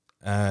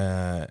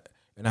 And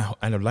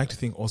I'd like to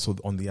think also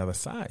on the other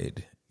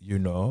side, you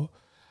know,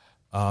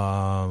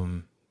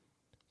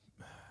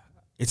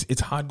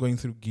 it's hard going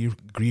through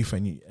grief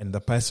and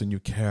the person you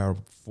care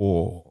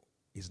for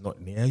is not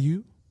near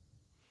you.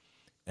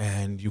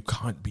 And you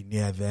can't be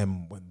near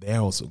them when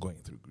they're also going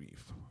through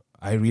grief.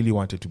 I really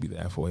wanted to be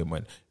there for him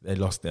when they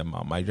lost their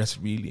mom. I just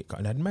really,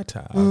 and I'd met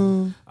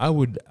her. I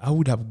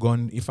would have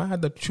gone, if I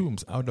had the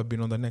chooms, I would have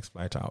been on the next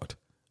flight out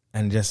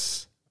and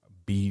just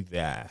be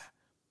there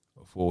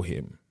for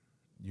him,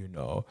 you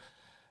know.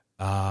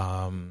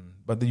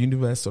 But the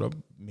universe sort of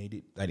made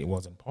it that it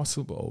wasn't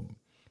possible.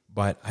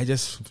 But I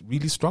just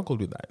really struggled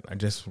with that. I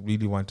just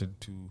really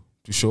wanted to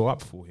show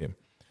up for him.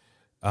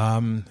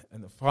 And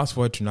fast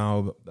forward to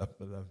now,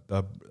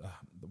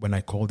 when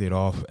I called it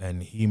off,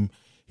 and he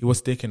was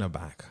taken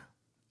aback.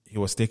 He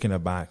was taken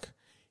aback.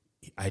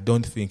 I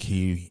don't think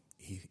he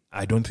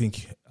didn't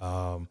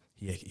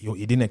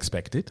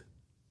expect it.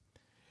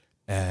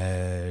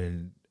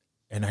 And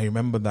I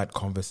remember that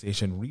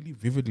conversation really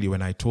vividly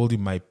when I told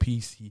him my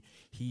piece.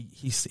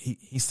 He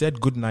said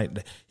good night.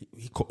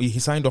 He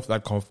signed off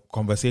that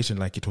conversation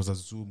like it was a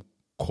Zoom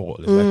call.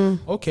 Like,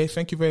 okay,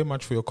 thank you very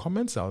much for your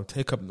comments. I'll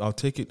take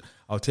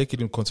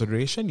it in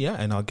consideration. Yeah,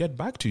 and I'll get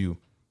back to you.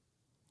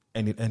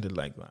 And it ended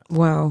like that.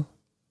 Wow.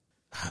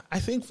 I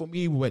think for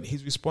me, when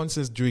his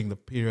responses during the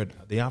period,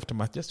 the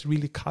aftermath, just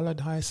really colored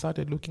how I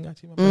started looking at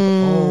him. I'm like,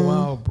 oh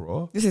wow,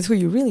 bro, this is who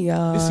you really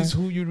are. This is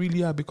who you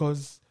really are,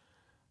 because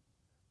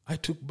I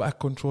took back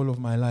control of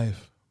my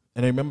life.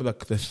 And I remember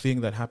the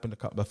thing that happened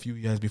a few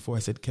years before. I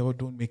said, Kevo,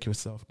 don't make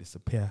yourself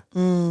disappear.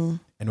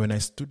 And when I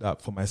stood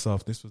up for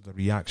myself, this was the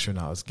reaction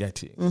I was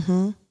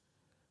getting.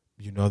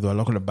 You know, there were a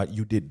lot of, but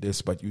you did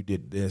this, but you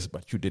did this,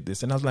 but you did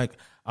this. And I was like,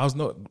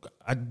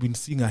 I'd been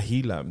seeing a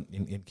healer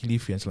in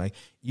Kilifi. And it's like,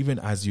 even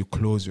as you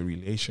close your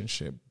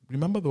relationship,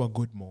 remember there were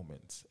good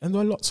moments. And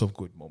there were lots of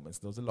good moments.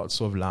 There was lots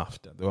of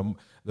laughter. There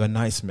were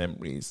nice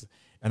memories.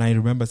 And I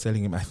remember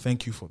telling him, I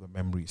thank you for the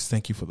memories.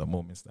 Thank you for the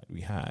moments that we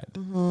had.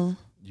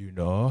 You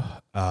know,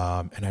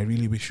 and I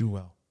really wish you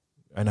well.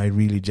 And I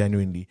really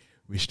genuinely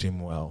wished him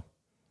well.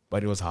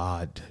 But it was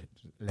hard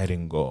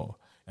letting go.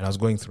 And I was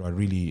going through a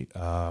really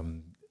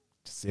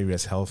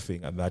serious health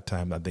thing at that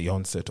time, at the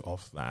onset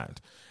of that.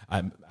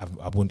 I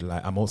wouldn't lie,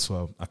 I'm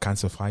also a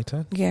cancer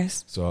fighter.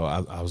 Yes. So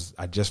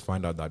I just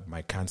found out that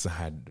my cancer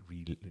had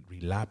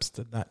relapsed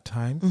at that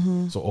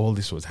time. So all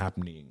this was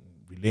happening.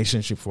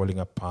 Relationship falling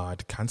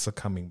apart, cancer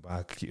coming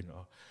back, you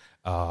know.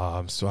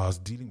 So I was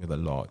dealing with a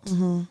lot.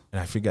 And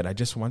I figured I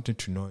just wanted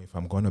to know if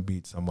I'm going to be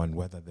with someone,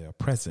 whether they are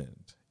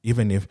present,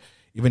 even if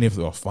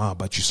they are far,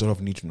 but you sort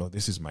of need to know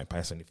this is my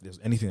person. If there's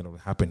anything that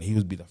would happen, he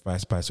would be the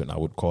first person I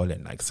would call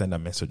and like send a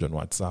message on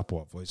WhatsApp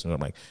or a voice note.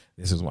 I'm like,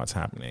 this is what's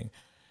happening.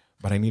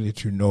 But I needed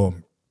to know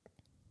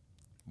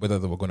whether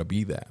they were going to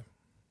be there.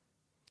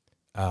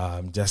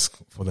 Just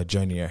for the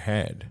journey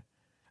ahead.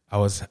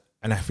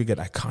 And I figured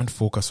I can't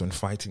focus on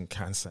fighting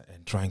cancer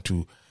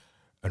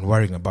and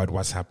worrying about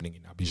what's happening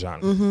in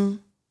Abidjan.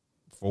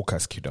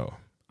 Focus, kiddo.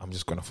 I'm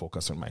just going to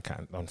focus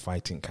on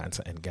fighting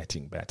cancer and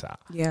getting better.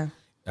 Yeah.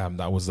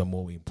 That was the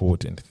more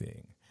important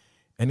thing.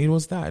 And it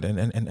was that.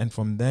 And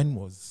from then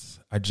was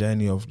a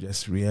journey of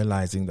just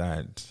realizing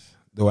that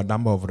there were a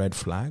number of red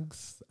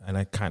flags and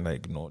I kind of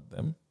ignored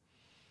them.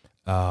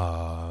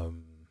 I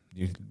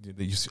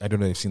don't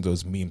know if you've seen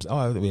those memes.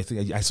 Oh,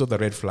 I saw the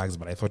red flags,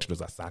 but I thought it was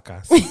a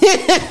circus.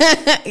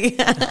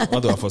 Or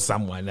they were for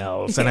someone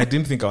else. And I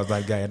didn't think I was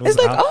that guy. It's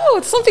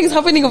like, something's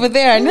happening over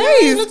there.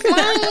 Nice.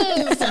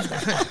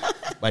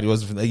 But it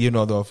was, they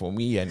were for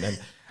me. And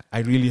I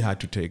really had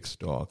to take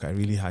stock. And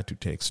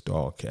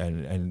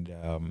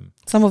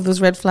some of those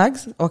red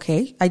flags,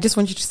 okay. I just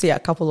want you to say a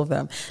couple of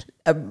them.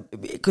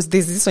 Because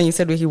there's this one you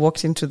said where he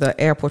walked into the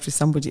airport with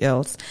somebody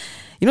else.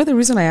 You know, the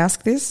reason I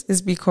ask this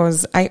is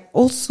because I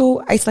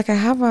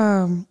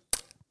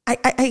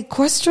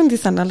question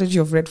this analogy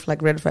of red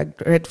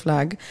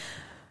flag.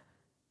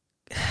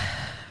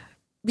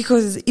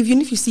 Because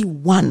even if you see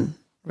one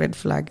red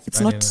flag, it's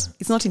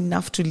not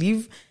enough to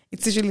leave.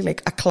 It's usually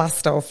like a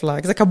cluster of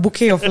flags, like a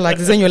bouquet of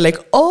flags. Then you're like,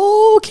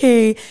 oh,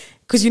 okay.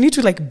 Because you need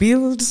to like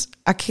build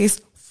a case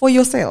for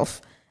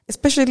yourself,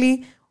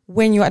 especially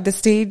when you're at the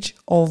stage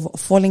of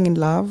falling in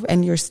love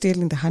and you're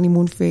still in the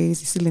honeymoon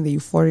phase, you're still in the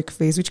euphoric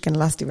phase, which can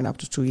last even up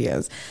to 2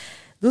 years.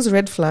 Those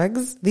red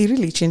flags, they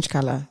really change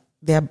color.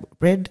 They're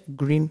red,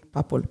 green,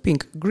 purple,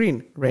 pink,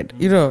 green, red.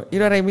 You know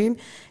what I mean?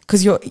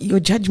 Because your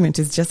judgment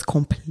is just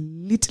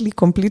completely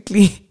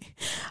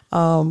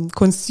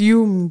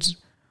consumed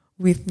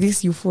with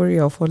this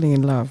euphoria of falling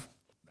in love.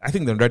 I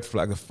think the red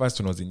flag, the first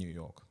one was in New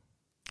York.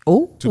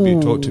 Oh,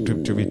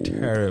 to be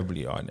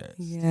terribly honest.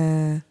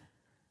 Yeah.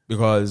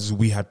 Because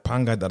we had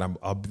pangaed that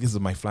this is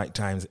my flight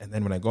times, and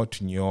then when I got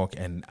to New York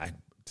and I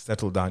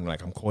settled down,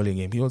 like I'm calling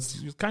him, he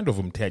was kind of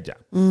umteja.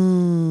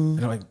 And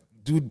I'm like,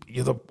 dude,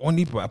 you're the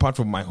only, apart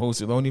from my host,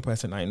 you're the only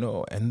person I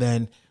know. And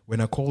then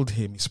when I called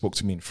him, he spoke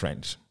to me in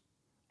French.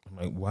 I'm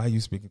like, why are you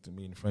speaking to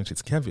me in French?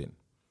 It's Kevin.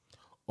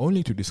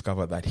 Only to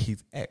discover that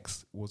his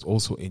ex was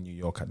also in New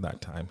York at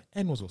that time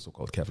and was also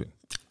called Kevin.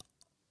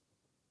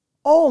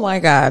 Oh my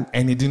God.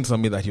 And he didn't tell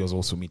me that he was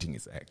also meeting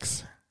his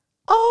ex.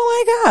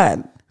 Oh my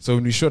God. So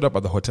when we showed up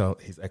at the hotel,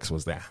 his ex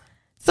was there.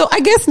 So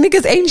I guess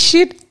niggas ain't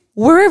shit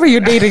wherever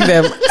you're dating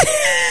them.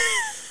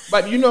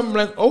 But, you know, I'm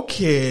like,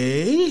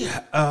 okay,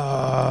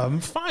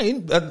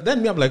 fine.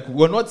 Then I'm like,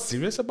 we're not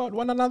serious about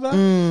one another.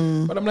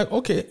 But I'm like,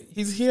 okay,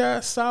 he's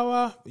here,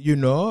 Sawa, you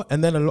know.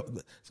 And then,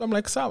 so I'm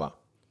like, Sawa,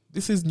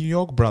 this is New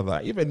York,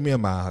 brother. Even me,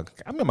 I'm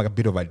a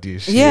bit of a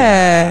dish.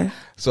 Yeah.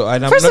 So,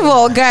 and First of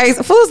all, guys,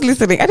 for those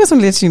listening, I just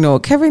want to let you know,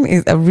 Kevin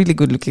is a really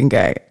good looking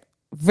guy.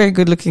 Very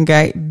good looking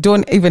guy.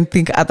 Don't even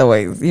think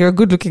otherwise. You're a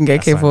good looking guy,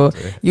 Kevo.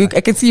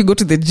 I can see you go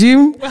to the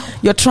gym.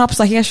 Your traps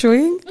are here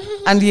showing.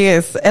 And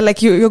yes,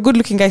 like you're a good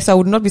looking guy. So I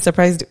would not be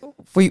surprised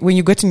when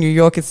you go to New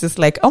York. It's just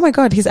like, oh my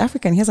God, he's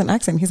African. He has an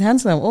accent. He's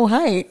handsome. Oh,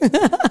 hi.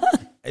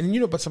 And,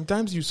 you know, but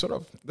sometimes you sort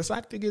of, the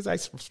sad thing is I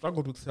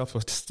struggled with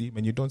self-esteem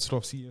and you don't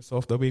sort of see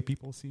yourself the way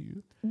people see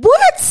you.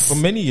 What? For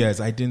many years,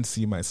 I didn't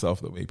see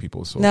myself the way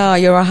people saw me. No,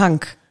 you're a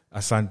hunk.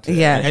 Asante.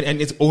 Yeah.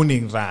 And it's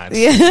owning that.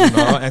 Yeah. You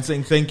know, and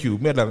saying thank you.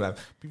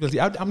 People say,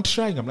 I'm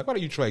trying. I'm like, what are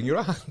you trying?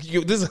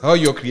 This is how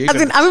you're created.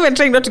 As in, I'm even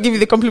trying not to give you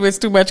the compliments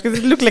too much because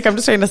it looked like I'm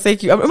just trying to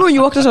thank you. I remember when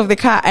you walked out of the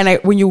car and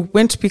when you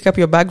went to pick up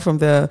your bag from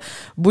the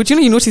boot, you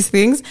know, you notice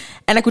things.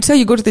 And I could tell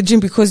you go to the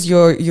gym because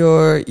your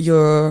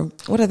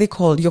what are they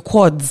called? Your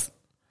quads.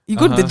 You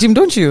go to the gym,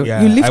 don't you?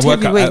 Yeah, you lift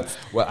heavy weights.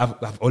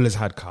 I've always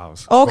had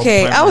calves.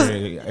 Okay,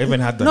 I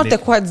even had not the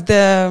quads,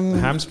 the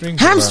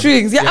hamstrings.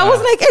 Hamstrings. Yeah, I was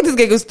like, hey, this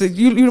guy goes to.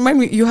 You remind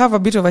me. You have a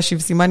bit of a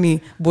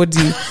Shivsimani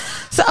body.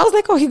 So I was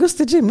like, oh, he goes to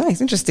the gym.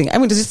 Nice, interesting. I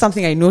mean, this is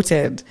something I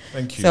noted.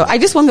 Thank you. So I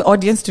just want the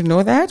audience to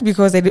know that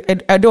because I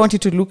don't want you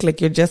to look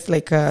like you're just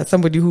like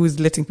somebody who is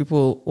letting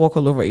people walk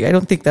all over you. I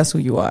don't think that's who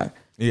you are.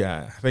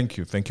 Yeah, thank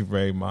you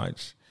very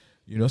much.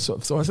 You know, so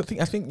I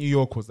think New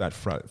York was that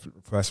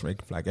first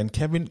red flag, and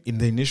Kevin in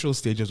the initial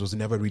stages was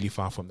never really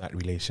far from that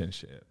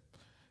relationship.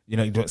 You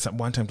know,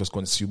 one time it was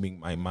consuming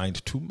my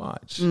mind too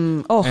much.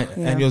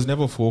 And he was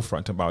never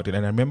forefront about it.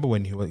 And I remember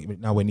when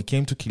he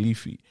came to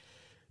Kilifi,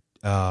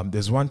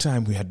 there's one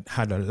time we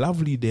had a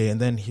lovely day,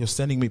 and then he was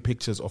sending me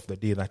pictures of the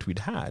day that we'd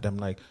had. I'm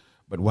like,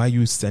 but why are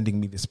you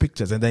sending me these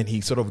pictures? And then he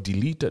sort of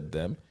deleted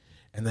them,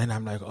 and then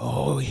I'm like,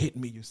 oh, hit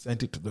me! You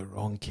sent it to the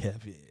wrong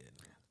Kevin.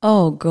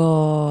 Oh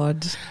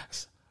God.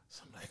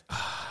 So I'm like,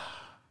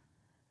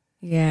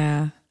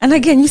 yeah. And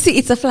again, you see,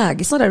 it's a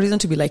flag. It's not a reason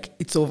to be like,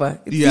 it's over.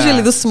 It's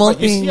usually the small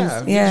things.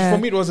 For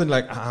me, it wasn't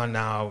like,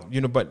 now,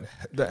 you know, but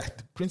the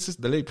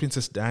late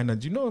Princess Diana,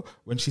 do you know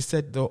when she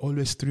said there were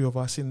always three of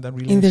us in that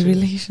relationship? In the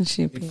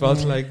relationship. It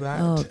felt like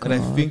that. Oh, and I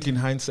think in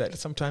hindsight,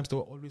 sometimes there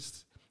were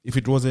always, if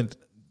it wasn't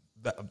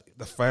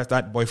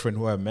that boyfriend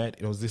who I met,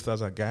 it was this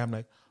other guy. I'm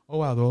like, oh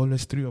wow, there were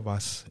always three of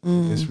us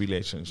in this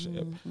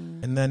relationship.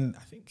 And then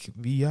I think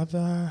the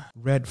other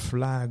red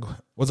flag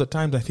was at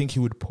times I think he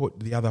would put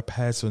the other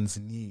person's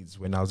needs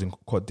when I was in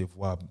Cote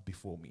d'Ivoire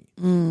before me.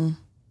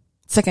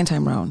 Second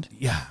time round.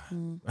 Yeah.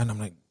 And I'm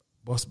like,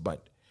 boss,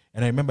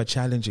 and I remember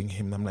challenging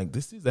him. I'm like,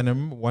 and I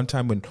remember one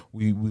time when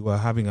we were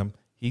having a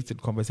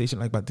heated conversation,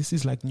 like, but this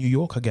is like New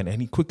York again.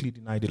 And he quickly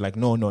denied it, like,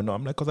 no. I'm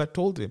like, because I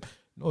told him,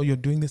 no, you're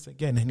doing this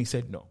again. And he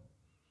said, no.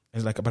 And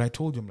it's like, but I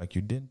told him, like,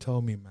 you didn't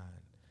tell me, man.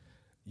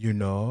 You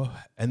know,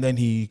 and then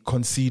he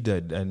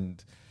conceded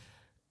and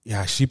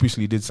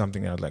sheepishly did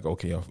something. And I was like,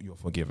 okay, you're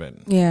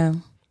forgiven. Yeah.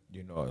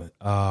 You know,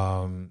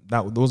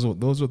 those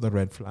were the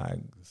red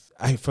flags.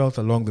 I felt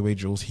along the way,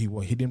 Jules, he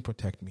didn't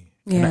protect me.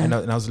 Yeah. And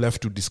I was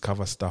left to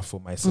discover stuff for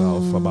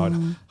myself about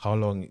how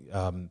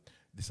long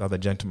this other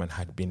gentleman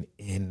had been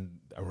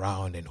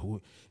around and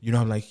who, you know,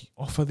 I'm like,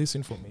 offer this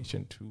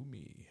information to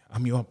me.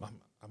 I'm your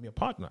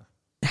partner.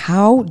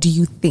 How do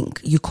you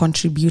think you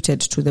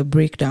contributed to the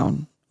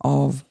breakdown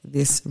of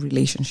this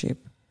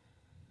relationship?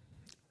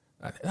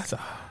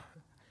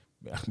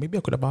 Maybe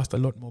I could have asked a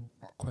lot more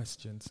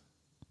questions.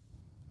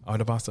 I would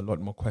have asked a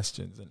lot more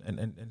questions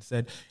and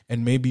said,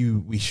 and maybe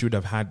we should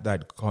have had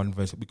that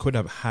conversation. We could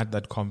have had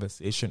that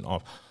conversation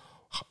of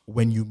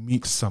when you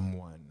meet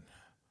someone,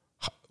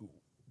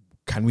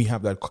 can we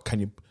have that?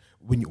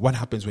 What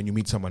happens when you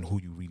meet someone who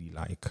you really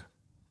like?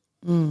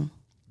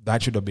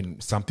 That should have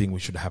been something we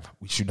should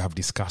have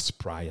discussed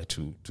prior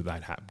to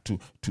that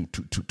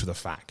to the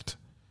fact.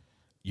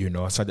 You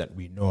know, so that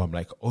we know. I'm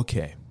like,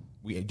 okay,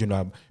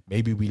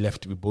 maybe we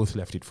both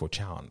left it for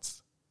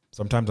chance.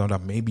 Sometimes I'm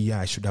like, maybe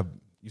I should have.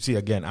 You see,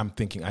 again, I'm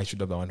thinking I should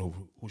have the one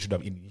who should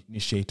have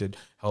initiated,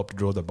 helped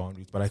draw the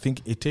boundaries. But I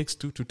think it takes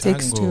two to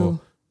tango.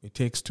 It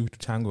takes two to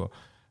tango.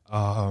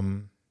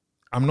 I'm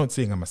not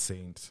saying I'm a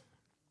saint.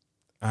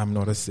 I'm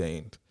not a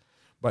saint,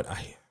 but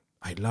I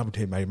loved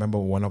him. I remember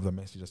one of the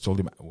messages I told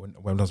him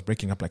when I was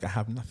breaking up, like, I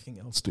have nothing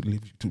else to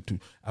live to.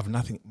 I have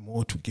nothing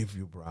more to give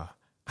you, bruh.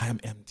 I am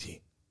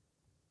empty.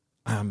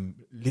 I'm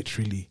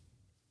literally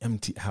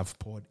empty. I have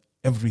poured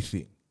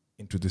everything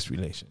into this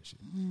relationship.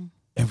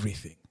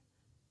 Everything.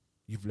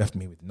 you've left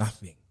me with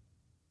nothing.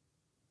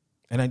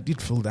 And I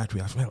did feel that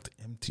way. I felt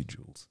empty,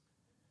 Jules.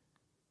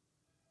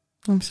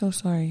 I'm so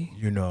sorry.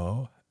 You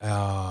know,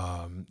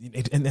 and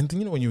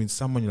you know, when you're in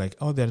someone, you're like,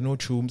 oh, there are no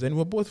chums, and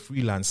we're both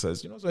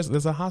freelancers, you know, so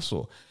there's a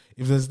hustle.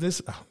 If there's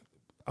this,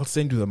 I'll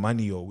send you the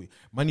money, or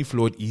money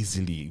flowed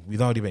easily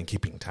without even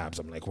keeping tabs.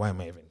 I'm like, why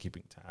am I even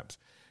keeping tabs?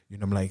 You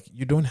know, I'm like,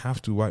 you don't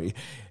have to worry.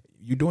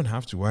 You don't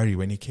have to worry.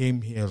 When he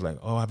came here, I was like,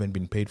 oh, I haven't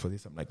been paid for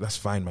this. I'm like, that's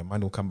fine. My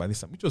money will come by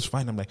this time, which was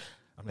fine. I'm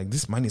like,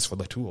 this money is for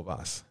the two of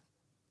us.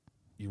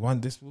 You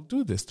want this? We'll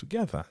do this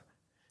together.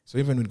 So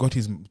even we got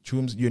his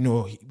chums, you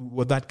know,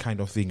 with that kind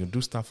of thing. You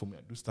do stuff for me,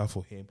 I do stuff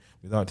for him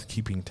without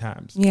keeping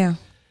tabs. Yeah.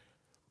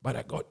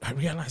 But I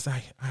realized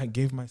I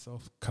gave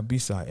myself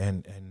kabisa,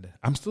 and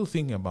I'm still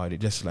thinking about it.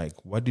 Just like,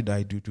 what did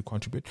I do to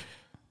contribute?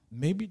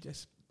 Maybe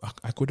just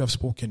I could have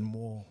spoken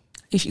more.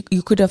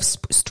 You could have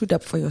stood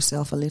up for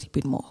yourself a little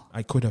bit more.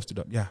 I could have stood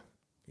up, yeah,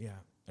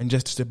 and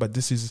just to say, but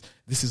this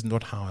is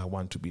not how I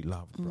want to be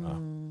loved,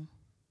 bruh.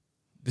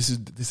 This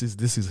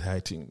is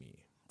hurting me.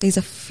 There's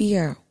a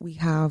fear we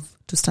have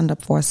to stand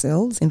up for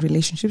ourselves in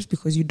relationships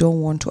because you don't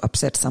want to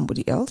upset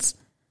somebody else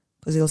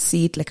because they'll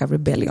see it like a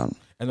rebellion.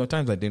 And there were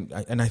times I didn't,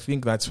 and I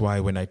think that's why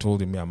when I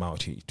told him I'm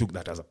out, he took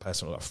that as a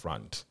personal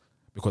affront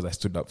because I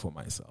stood up for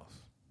myself.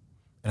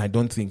 And I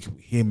don't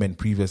think him and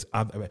previous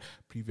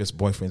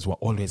boyfriends were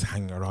always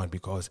hanging around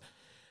because,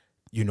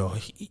 you know,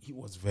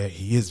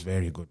 he is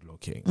very good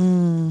looking.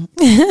 And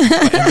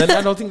then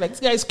I don't think like,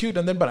 this guy is cute.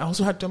 And then, but I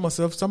also had to tell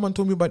myself, someone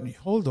told me, but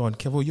hold on,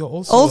 Kevo, you're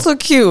also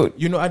cute.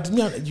 You know, I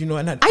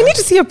need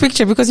to see a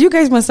picture because you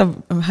guys must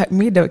have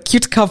made a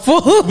cute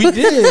couple. We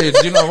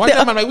did, you know. One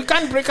time I'm like, we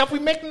can't break up. We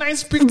make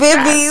nice pictures.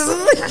 Babies.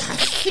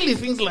 Silly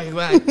things like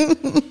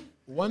that.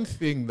 One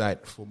thing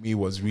that for me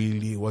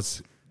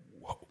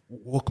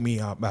woke me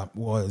up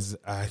was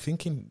I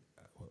think in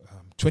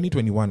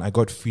 2021 I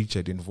got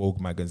featured in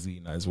Vogue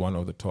magazine as one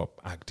of the top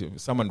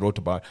activists. Someone wrote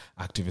about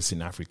activists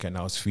in Africa, and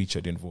I was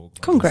featured in Vogue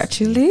magazine.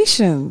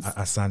 Congratulations.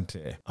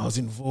 Asante. I was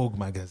in Vogue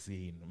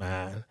magazine,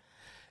 man.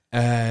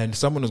 And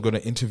someone was going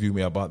to interview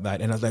me about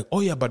that, and I was like, oh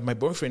yeah, but my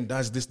boyfriend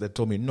does this. That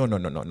told me, no,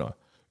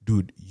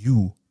 dude,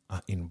 you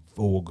are in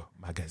Vogue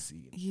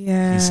magazine.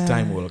 Yeah, his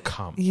time will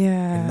come.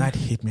 Yeah, and that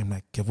hit me. I'm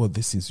like, Kevo,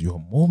 this is your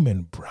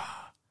moment, bruh.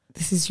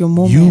 This is your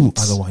moment. You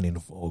are the one in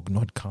Vogue,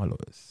 not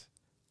Carlos.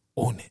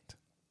 Own it.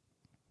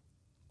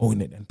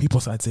 And people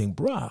start saying,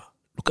 bruh,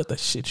 look at the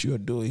shit you're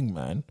doing,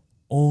 man.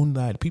 Own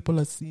that. People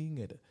are seeing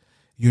it.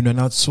 You know,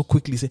 now so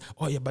quickly say,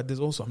 oh yeah, but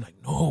there's also, I'm like,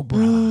 no,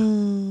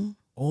 bruh.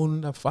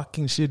 Own the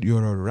fucking shit.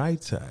 You're a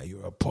writer.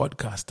 You're a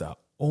podcaster.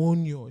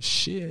 Own your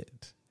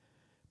shit.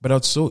 But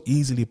I'd so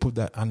easily put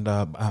that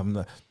under,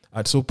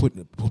 I'd so put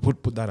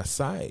that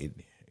aside,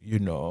 you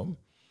know.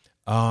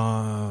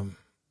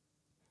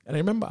 And I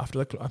remember after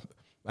that,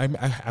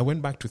 I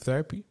went back to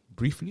therapy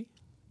briefly,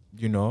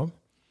 you know,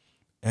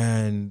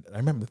 and I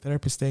remember the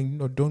therapist saying,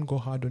 don't go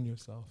hard on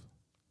yourself.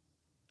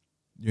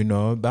 You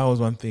know, that was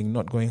one thing,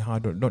 not being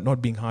hard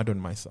on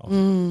myself.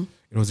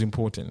 It was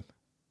important,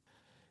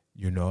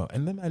 you know.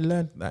 And then I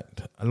learned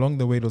that along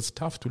the way, it was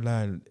tough to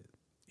learn.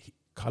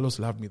 Carlos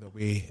loved me the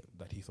way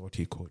that he thought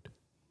he could.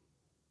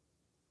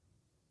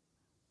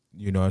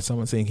 You know,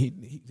 someone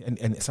saying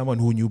and someone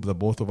who knew the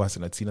both of us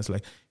and had seen us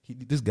like,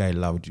 this guy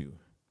loved you.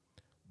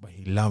 But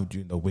he loved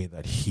you in the way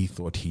that he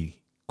thought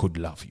he could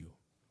love you,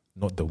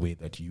 not the way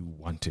that you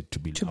wanted to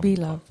be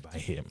loved by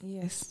him.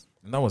 Yes.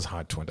 And that was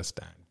hard to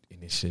understand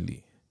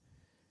initially.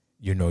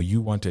 You know,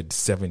 you wanted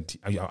 70,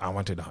 I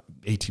wanted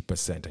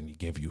 80%, and he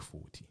gave you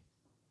 40.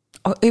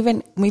 Or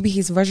even maybe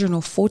his version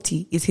of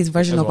 40 is his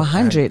version of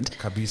 100.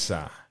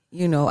 Kabisa.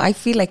 You know, I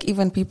feel like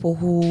even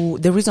people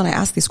the reason I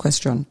asked this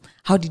question,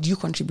 how did you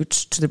contribute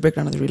to the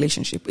breakdown of the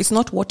relationship? It's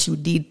not what you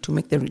did to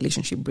make the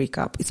relationship break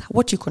up. It's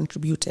what you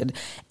contributed,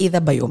 either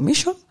by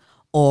omission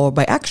or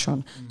by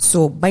action.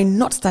 So by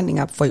not standing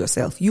up for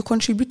yourself, you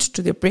contribute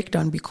to the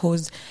breakdown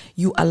because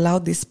you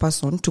allowed this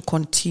person to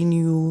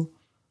continue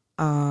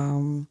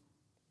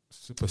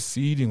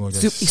superseding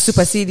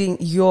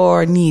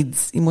your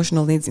needs,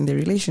 emotional needs in the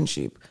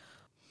relationship.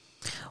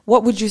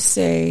 What would you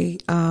say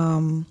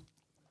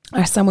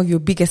are some of your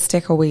biggest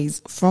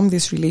takeaways from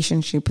this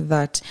relationship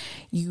that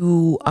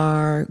you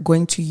are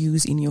going to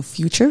use in your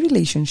future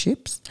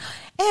relationships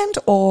and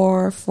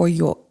or for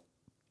your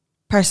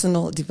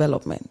personal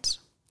development?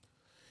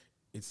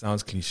 It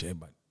sounds cliche,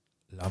 but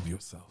love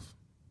yourself.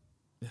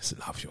 Just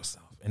love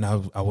yourself. And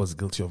I was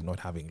guilty of not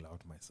having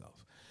loved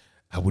myself.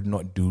 I would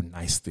not do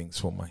nice things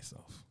for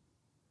myself.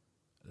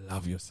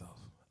 Love yourself.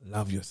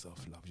 Love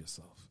yourself. Love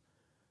yourself.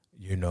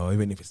 You know,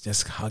 even if it's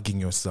just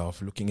hugging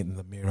yourself, looking in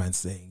the mirror and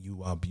saying,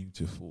 you are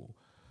beautiful.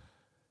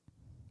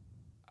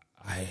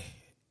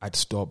 I'd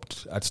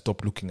stopped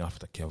looking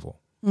after Kevo.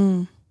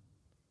 And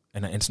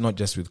it's not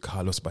just with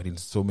Carlos, but in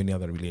so many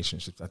other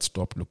relationships, I'd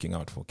stopped looking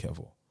out for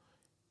Kevo.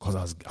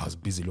 Because I was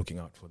busy looking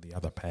out for the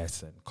other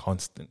person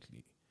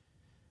constantly.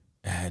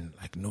 And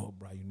like, no,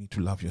 bro, you need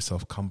to love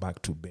yourself. Come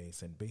back to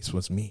base. And base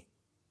was me.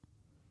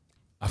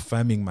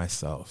 Affirming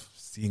myself,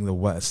 seeing the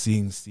world,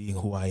 seeing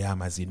who I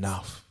am as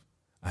enough.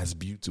 as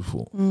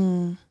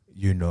beautiful,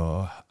 you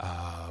know,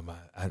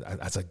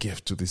 as a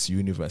gift to this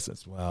universe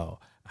as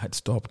well. I'd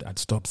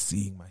stopped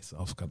seeing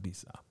myself,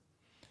 Kabisa.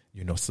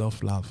 You know,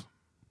 self-love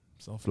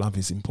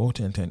is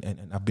important,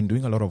 and I've been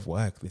doing a lot of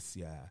work this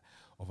year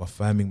of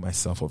affirming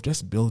myself, of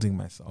just building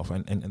myself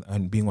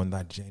and being on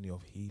that journey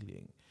of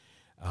healing,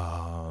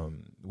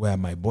 where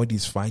my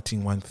body's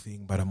fighting one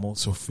thing, but I'm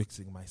also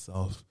fixing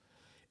myself,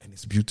 and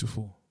it's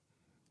beautiful.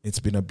 It's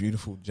been a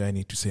beautiful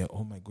journey to say,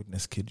 oh my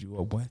goodness, kid, you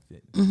are worth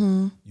it.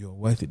 You're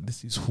worth it.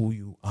 This is who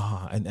you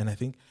are. And I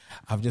think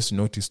I've just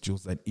noticed,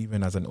 Jules, that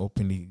even as an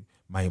openly,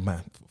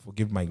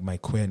 forgive my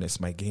queerness,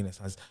 my gayness,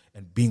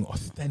 and being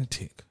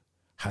authentic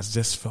has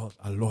just felt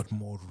a lot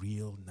more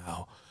real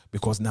now,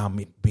 because now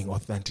I'm being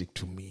authentic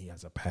to me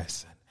as a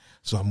person.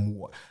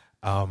 So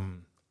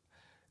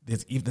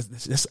there's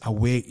just a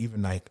way,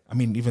 even like, I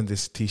mean, even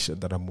this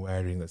T-shirt that I'm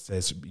wearing that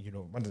says, you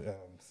know,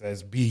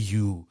 says be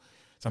you.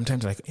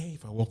 Sometimes like, hey,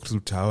 if I walk through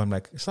town, I'm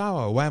like,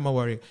 Sawa, why am I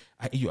worrying?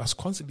 I was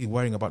constantly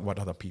worrying about what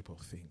other people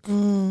think.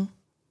 And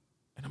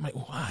I'm like,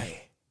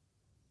 why?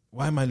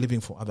 Why am I living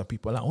for other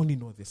people? I only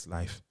know this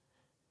life.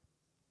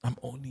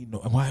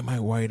 Why am I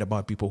worried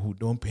about people who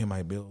don't pay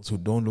my bills, who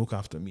don't look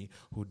after me,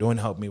 who don't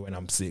help me when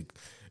I'm sick?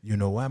 You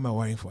know, why am I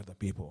worrying for other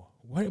people?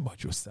 Worry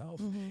about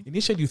yourself.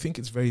 Initially, you think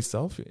it's very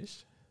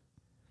selfish.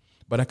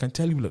 But I can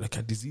tell you, like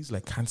a disease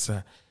like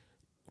cancer,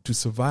 to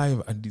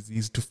survive a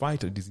disease, to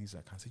fight a disease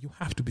like cancer, you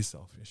have to be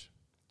selfish.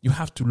 You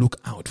have to look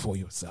out for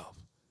yourself.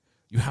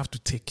 You have to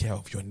take care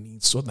of your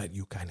needs so that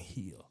you can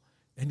heal.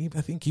 And I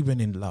think even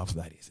in love,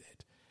 that is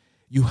it.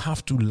 You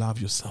have to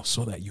love yourself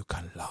so that you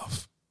can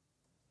love.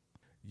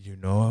 You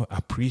know,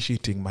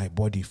 appreciating my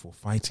body for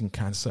fighting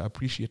cancer,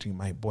 appreciating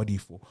my body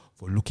for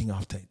looking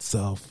after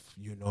itself,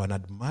 you know, and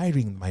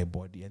admiring my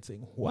body and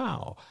saying,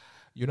 wow.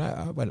 You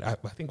know,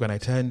 I think when I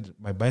turned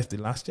my birthday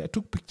last year, I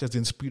took pictures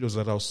in Speedos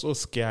that I was so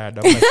scared.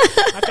 I'm like,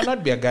 I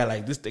cannot be a guy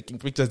like this taking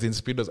pictures in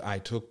Speedos. I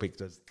took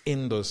pictures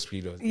in those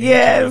Speedos.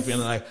 Yes.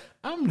 And like,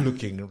 I'm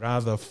looking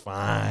rather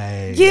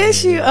fine.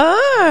 Yes, you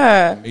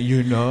are.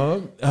 You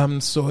know,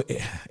 so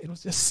it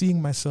was just seeing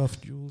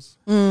myself, Jules.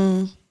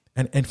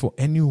 And for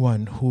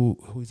anyone who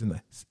is in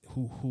that,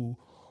 who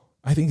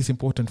I think it's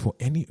important for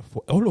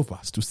all of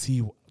us to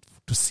see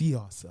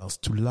ourselves,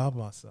 to love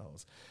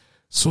ourselves,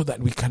 so that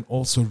we can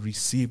also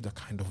receive the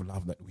kind of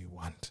love that we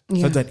want.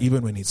 Yeah. So that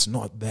even when it's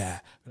not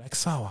there, we're like,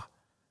 Sawa,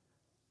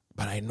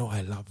 but I know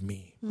I love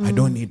me. I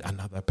don't need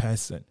another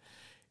person.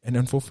 And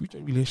then for future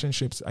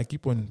relationships, I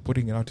keep on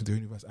putting it out to the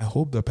universe. I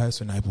hope the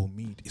person I will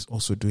meet is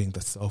also doing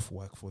the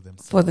self-work for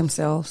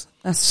themselves.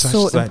 That's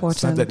so important.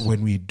 So that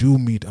when we do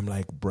meet, I'm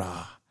like,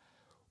 brah,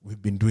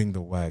 we've been doing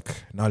the work.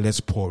 Now let's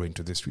pour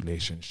into this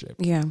relationship.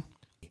 Yeah.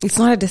 It's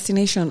not a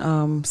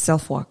destination,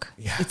 self-work.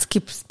 Yeah. It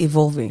keeps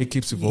evolving. It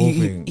keeps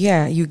evolving.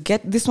 You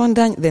get this one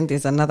done, then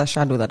there's another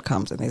shadow that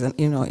comes, and there's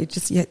it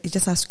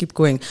just has to keep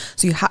going.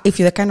 So if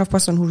you're the kind of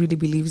person who really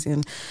believes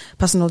in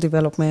personal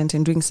development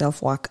and doing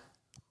self-work,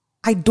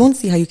 I don't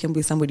see how you can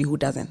be somebody who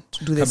doesn't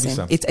do the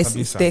same.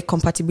 It's the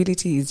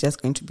compatibility is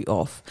just going to be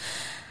off.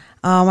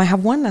 I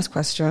have one last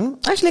question.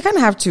 Actually, I kind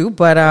of have two,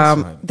 but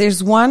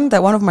there's one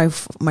that one of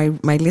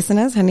my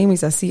listeners, her name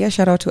is Asiya.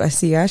 Shout out to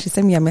Asiya. She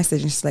sent me a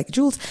message and she's like,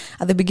 Jules,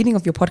 at the beginning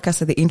of your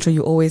podcast, at the intro,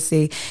 you always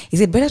say,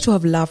 is it better to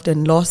have loved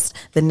and lost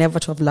than never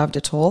to have loved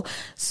at all?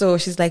 So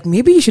she's like,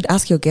 maybe you should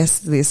ask your guests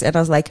this. And I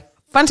was like,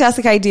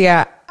 fantastic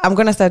idea. I'm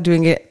going to start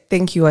doing it.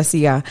 Thank you,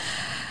 Asiya.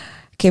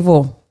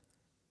 Kevo,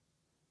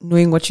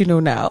 knowing what you know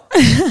now.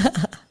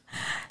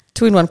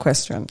 2-in-1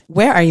 question.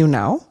 Where are you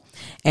now?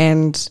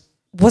 And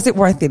was it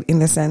worth it in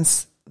the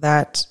sense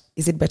that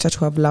is it better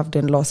to have loved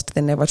and lost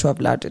than never to have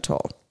loved at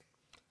all?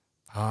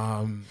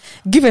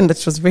 Given that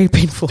it was very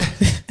painful.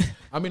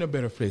 I'm in a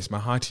better place. My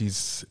heart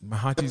is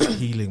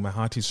healing. My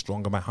heart is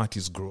stronger. My heart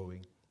is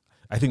growing.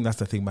 I think that's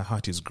the thing. My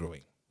heart is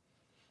growing.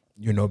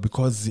 You know,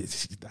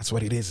 because that's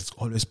what it is. It's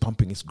always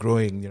pumping. It's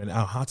growing. You know, and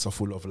our hearts are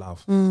full of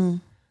love.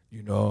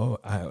 You know,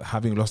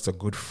 having lost a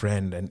good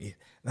friend, and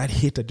that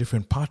hit a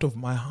different part of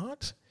my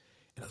heart.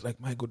 And I was like,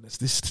 my goodness,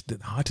 the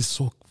heart is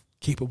so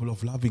capable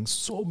of loving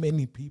so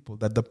many people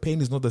that the pain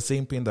is not the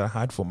same pain that I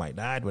had for my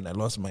dad when I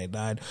lost my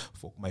dad,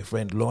 for my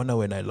friend Lorna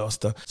when I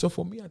lost her. So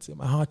for me, I'd say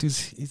my heart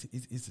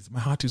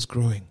is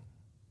growing.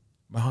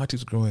 My heart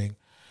is growing,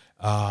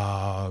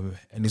 and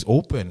it's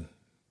open.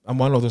 I'm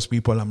one of those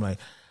people. I'm like,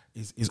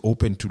 is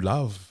open to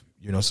love.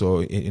 You know.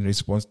 So in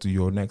response to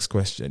your next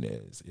question,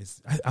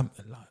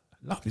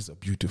 love is a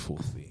beautiful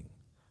thing.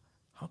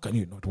 How can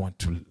you not want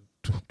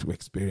to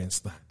experience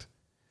that?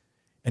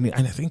 And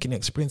I think in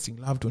experiencing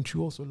love, don't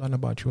you also learn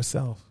about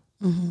yourself?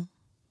 Mm-hmm.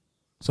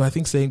 So I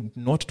think saying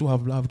not to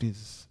have loved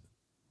is,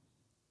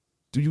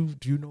 do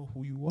you know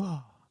who you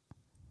are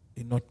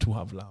in not to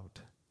have loved?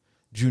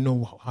 Do you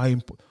know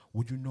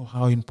would you know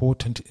how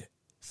important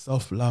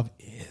self-love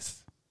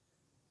is?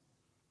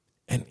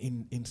 And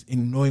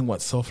in knowing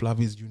what self-love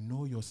is, you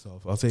know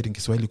yourself. I'll say it in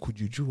Kiswahili,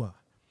 kujijua.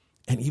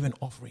 And even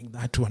offering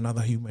that to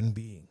another human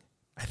being.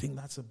 I think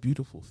that's a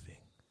beautiful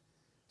thing.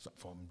 So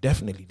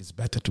definitely it is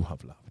better to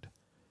have loved.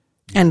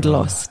 And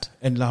lost.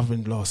 And love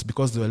and lost,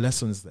 because there are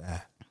lessons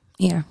there.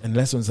 Yeah. And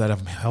lessons that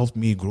have helped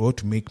me grow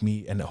to make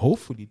me, and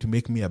hopefully to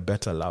make me a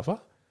better lover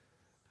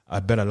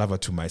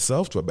to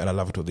myself, to a better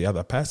lover to the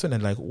other person.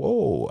 And like,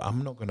 whoa,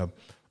 I'm not going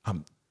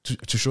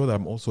to show that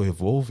I'm also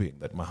evolving,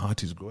 that my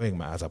heart is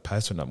growing, as a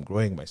person I'm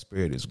growing, my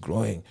spirit is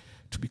growing,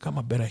 to become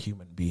a better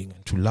human being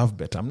and to love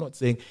better. I'm not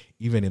saying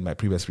even in my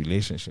previous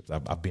relationships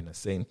I've been a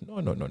saint.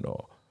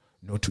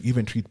 No, to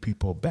even treat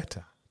people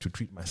better, to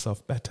treat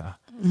myself better.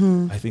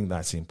 Mm-hmm. I think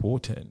that's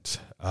important.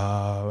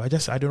 I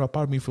don't know,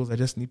 part of me feels I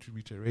just need to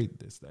reiterate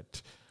this,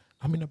 that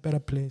I'm in a better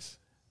place.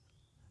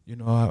 You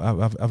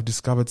know, I've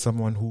discovered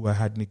someone who I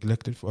had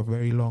neglected for a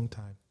very long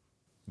time.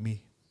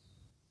 Me.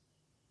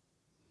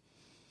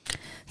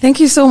 Thank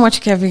you so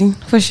much, Kevin,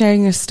 for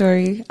sharing your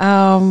story.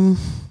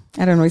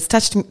 I don't know, it's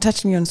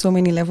touched me on so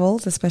many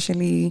levels,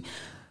 especially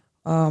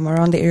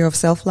around the area of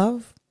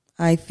self-love.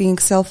 I think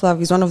self-love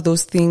is one of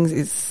those things,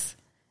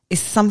 is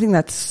something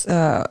that's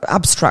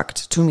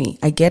abstract to me.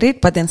 I get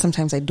it, but then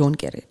sometimes I don't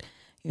get it.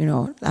 You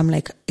know, I'm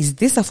like, is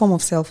this a form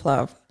of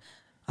self-love?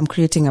 I'm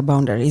creating a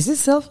boundary. Is it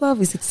self-love?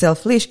 Is it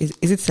selfish? Is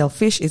it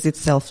selfish? Is it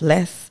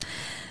selfless?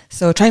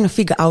 So trying to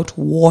figure out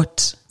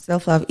what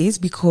self-love is,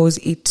 because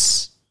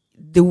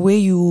the way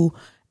you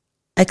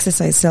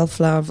exercise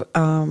self-love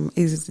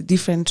is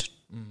different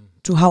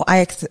to how I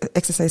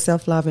exercise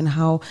self-love and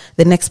how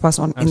the next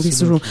person in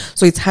this room.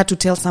 So it's hard to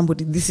tell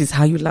somebody this is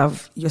how you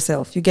love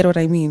yourself. You get what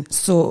I mean?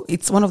 So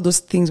it's one of those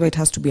things where it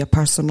has to be a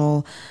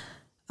personal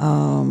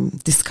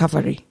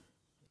discovery.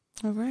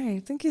 All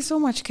right. Thank you so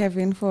much,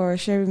 Kevin, for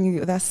sharing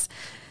with us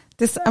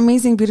this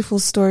amazing, beautiful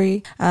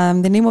story. The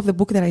name of the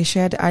book that I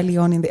shared early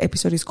on in the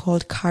episode is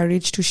called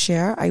Courage to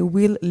Share. I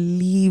will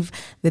leave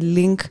the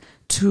link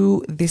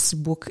to this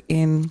book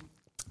in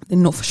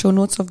the show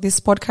notes of this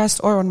podcast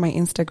or on my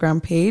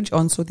Instagram page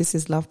on So This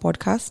Is Love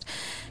podcast.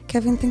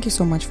 Kevin, thank you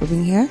so much for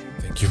being here.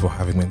 Thank you for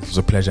having me. It was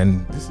a pleasure.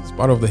 And this is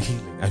part of the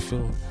healing. I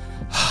feel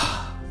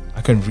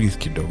I can breathe,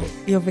 kidogo.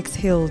 You've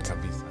exhaled.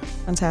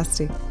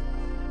 Fantastic.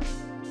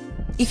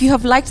 If you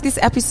have liked this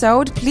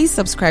episode, please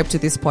subscribe to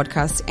this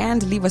podcast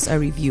and leave us a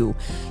review.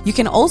 You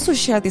can also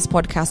share this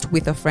podcast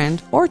with a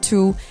friend or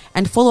two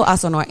and follow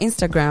us on our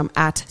Instagram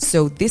at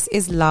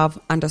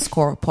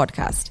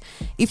SoThisIsLove_podcast.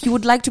 If you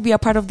would like to be a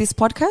part of this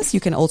podcast,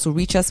 you can also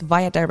reach us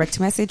via direct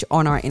message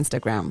on our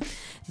Instagram.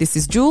 This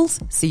is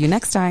Jules. See you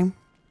next time.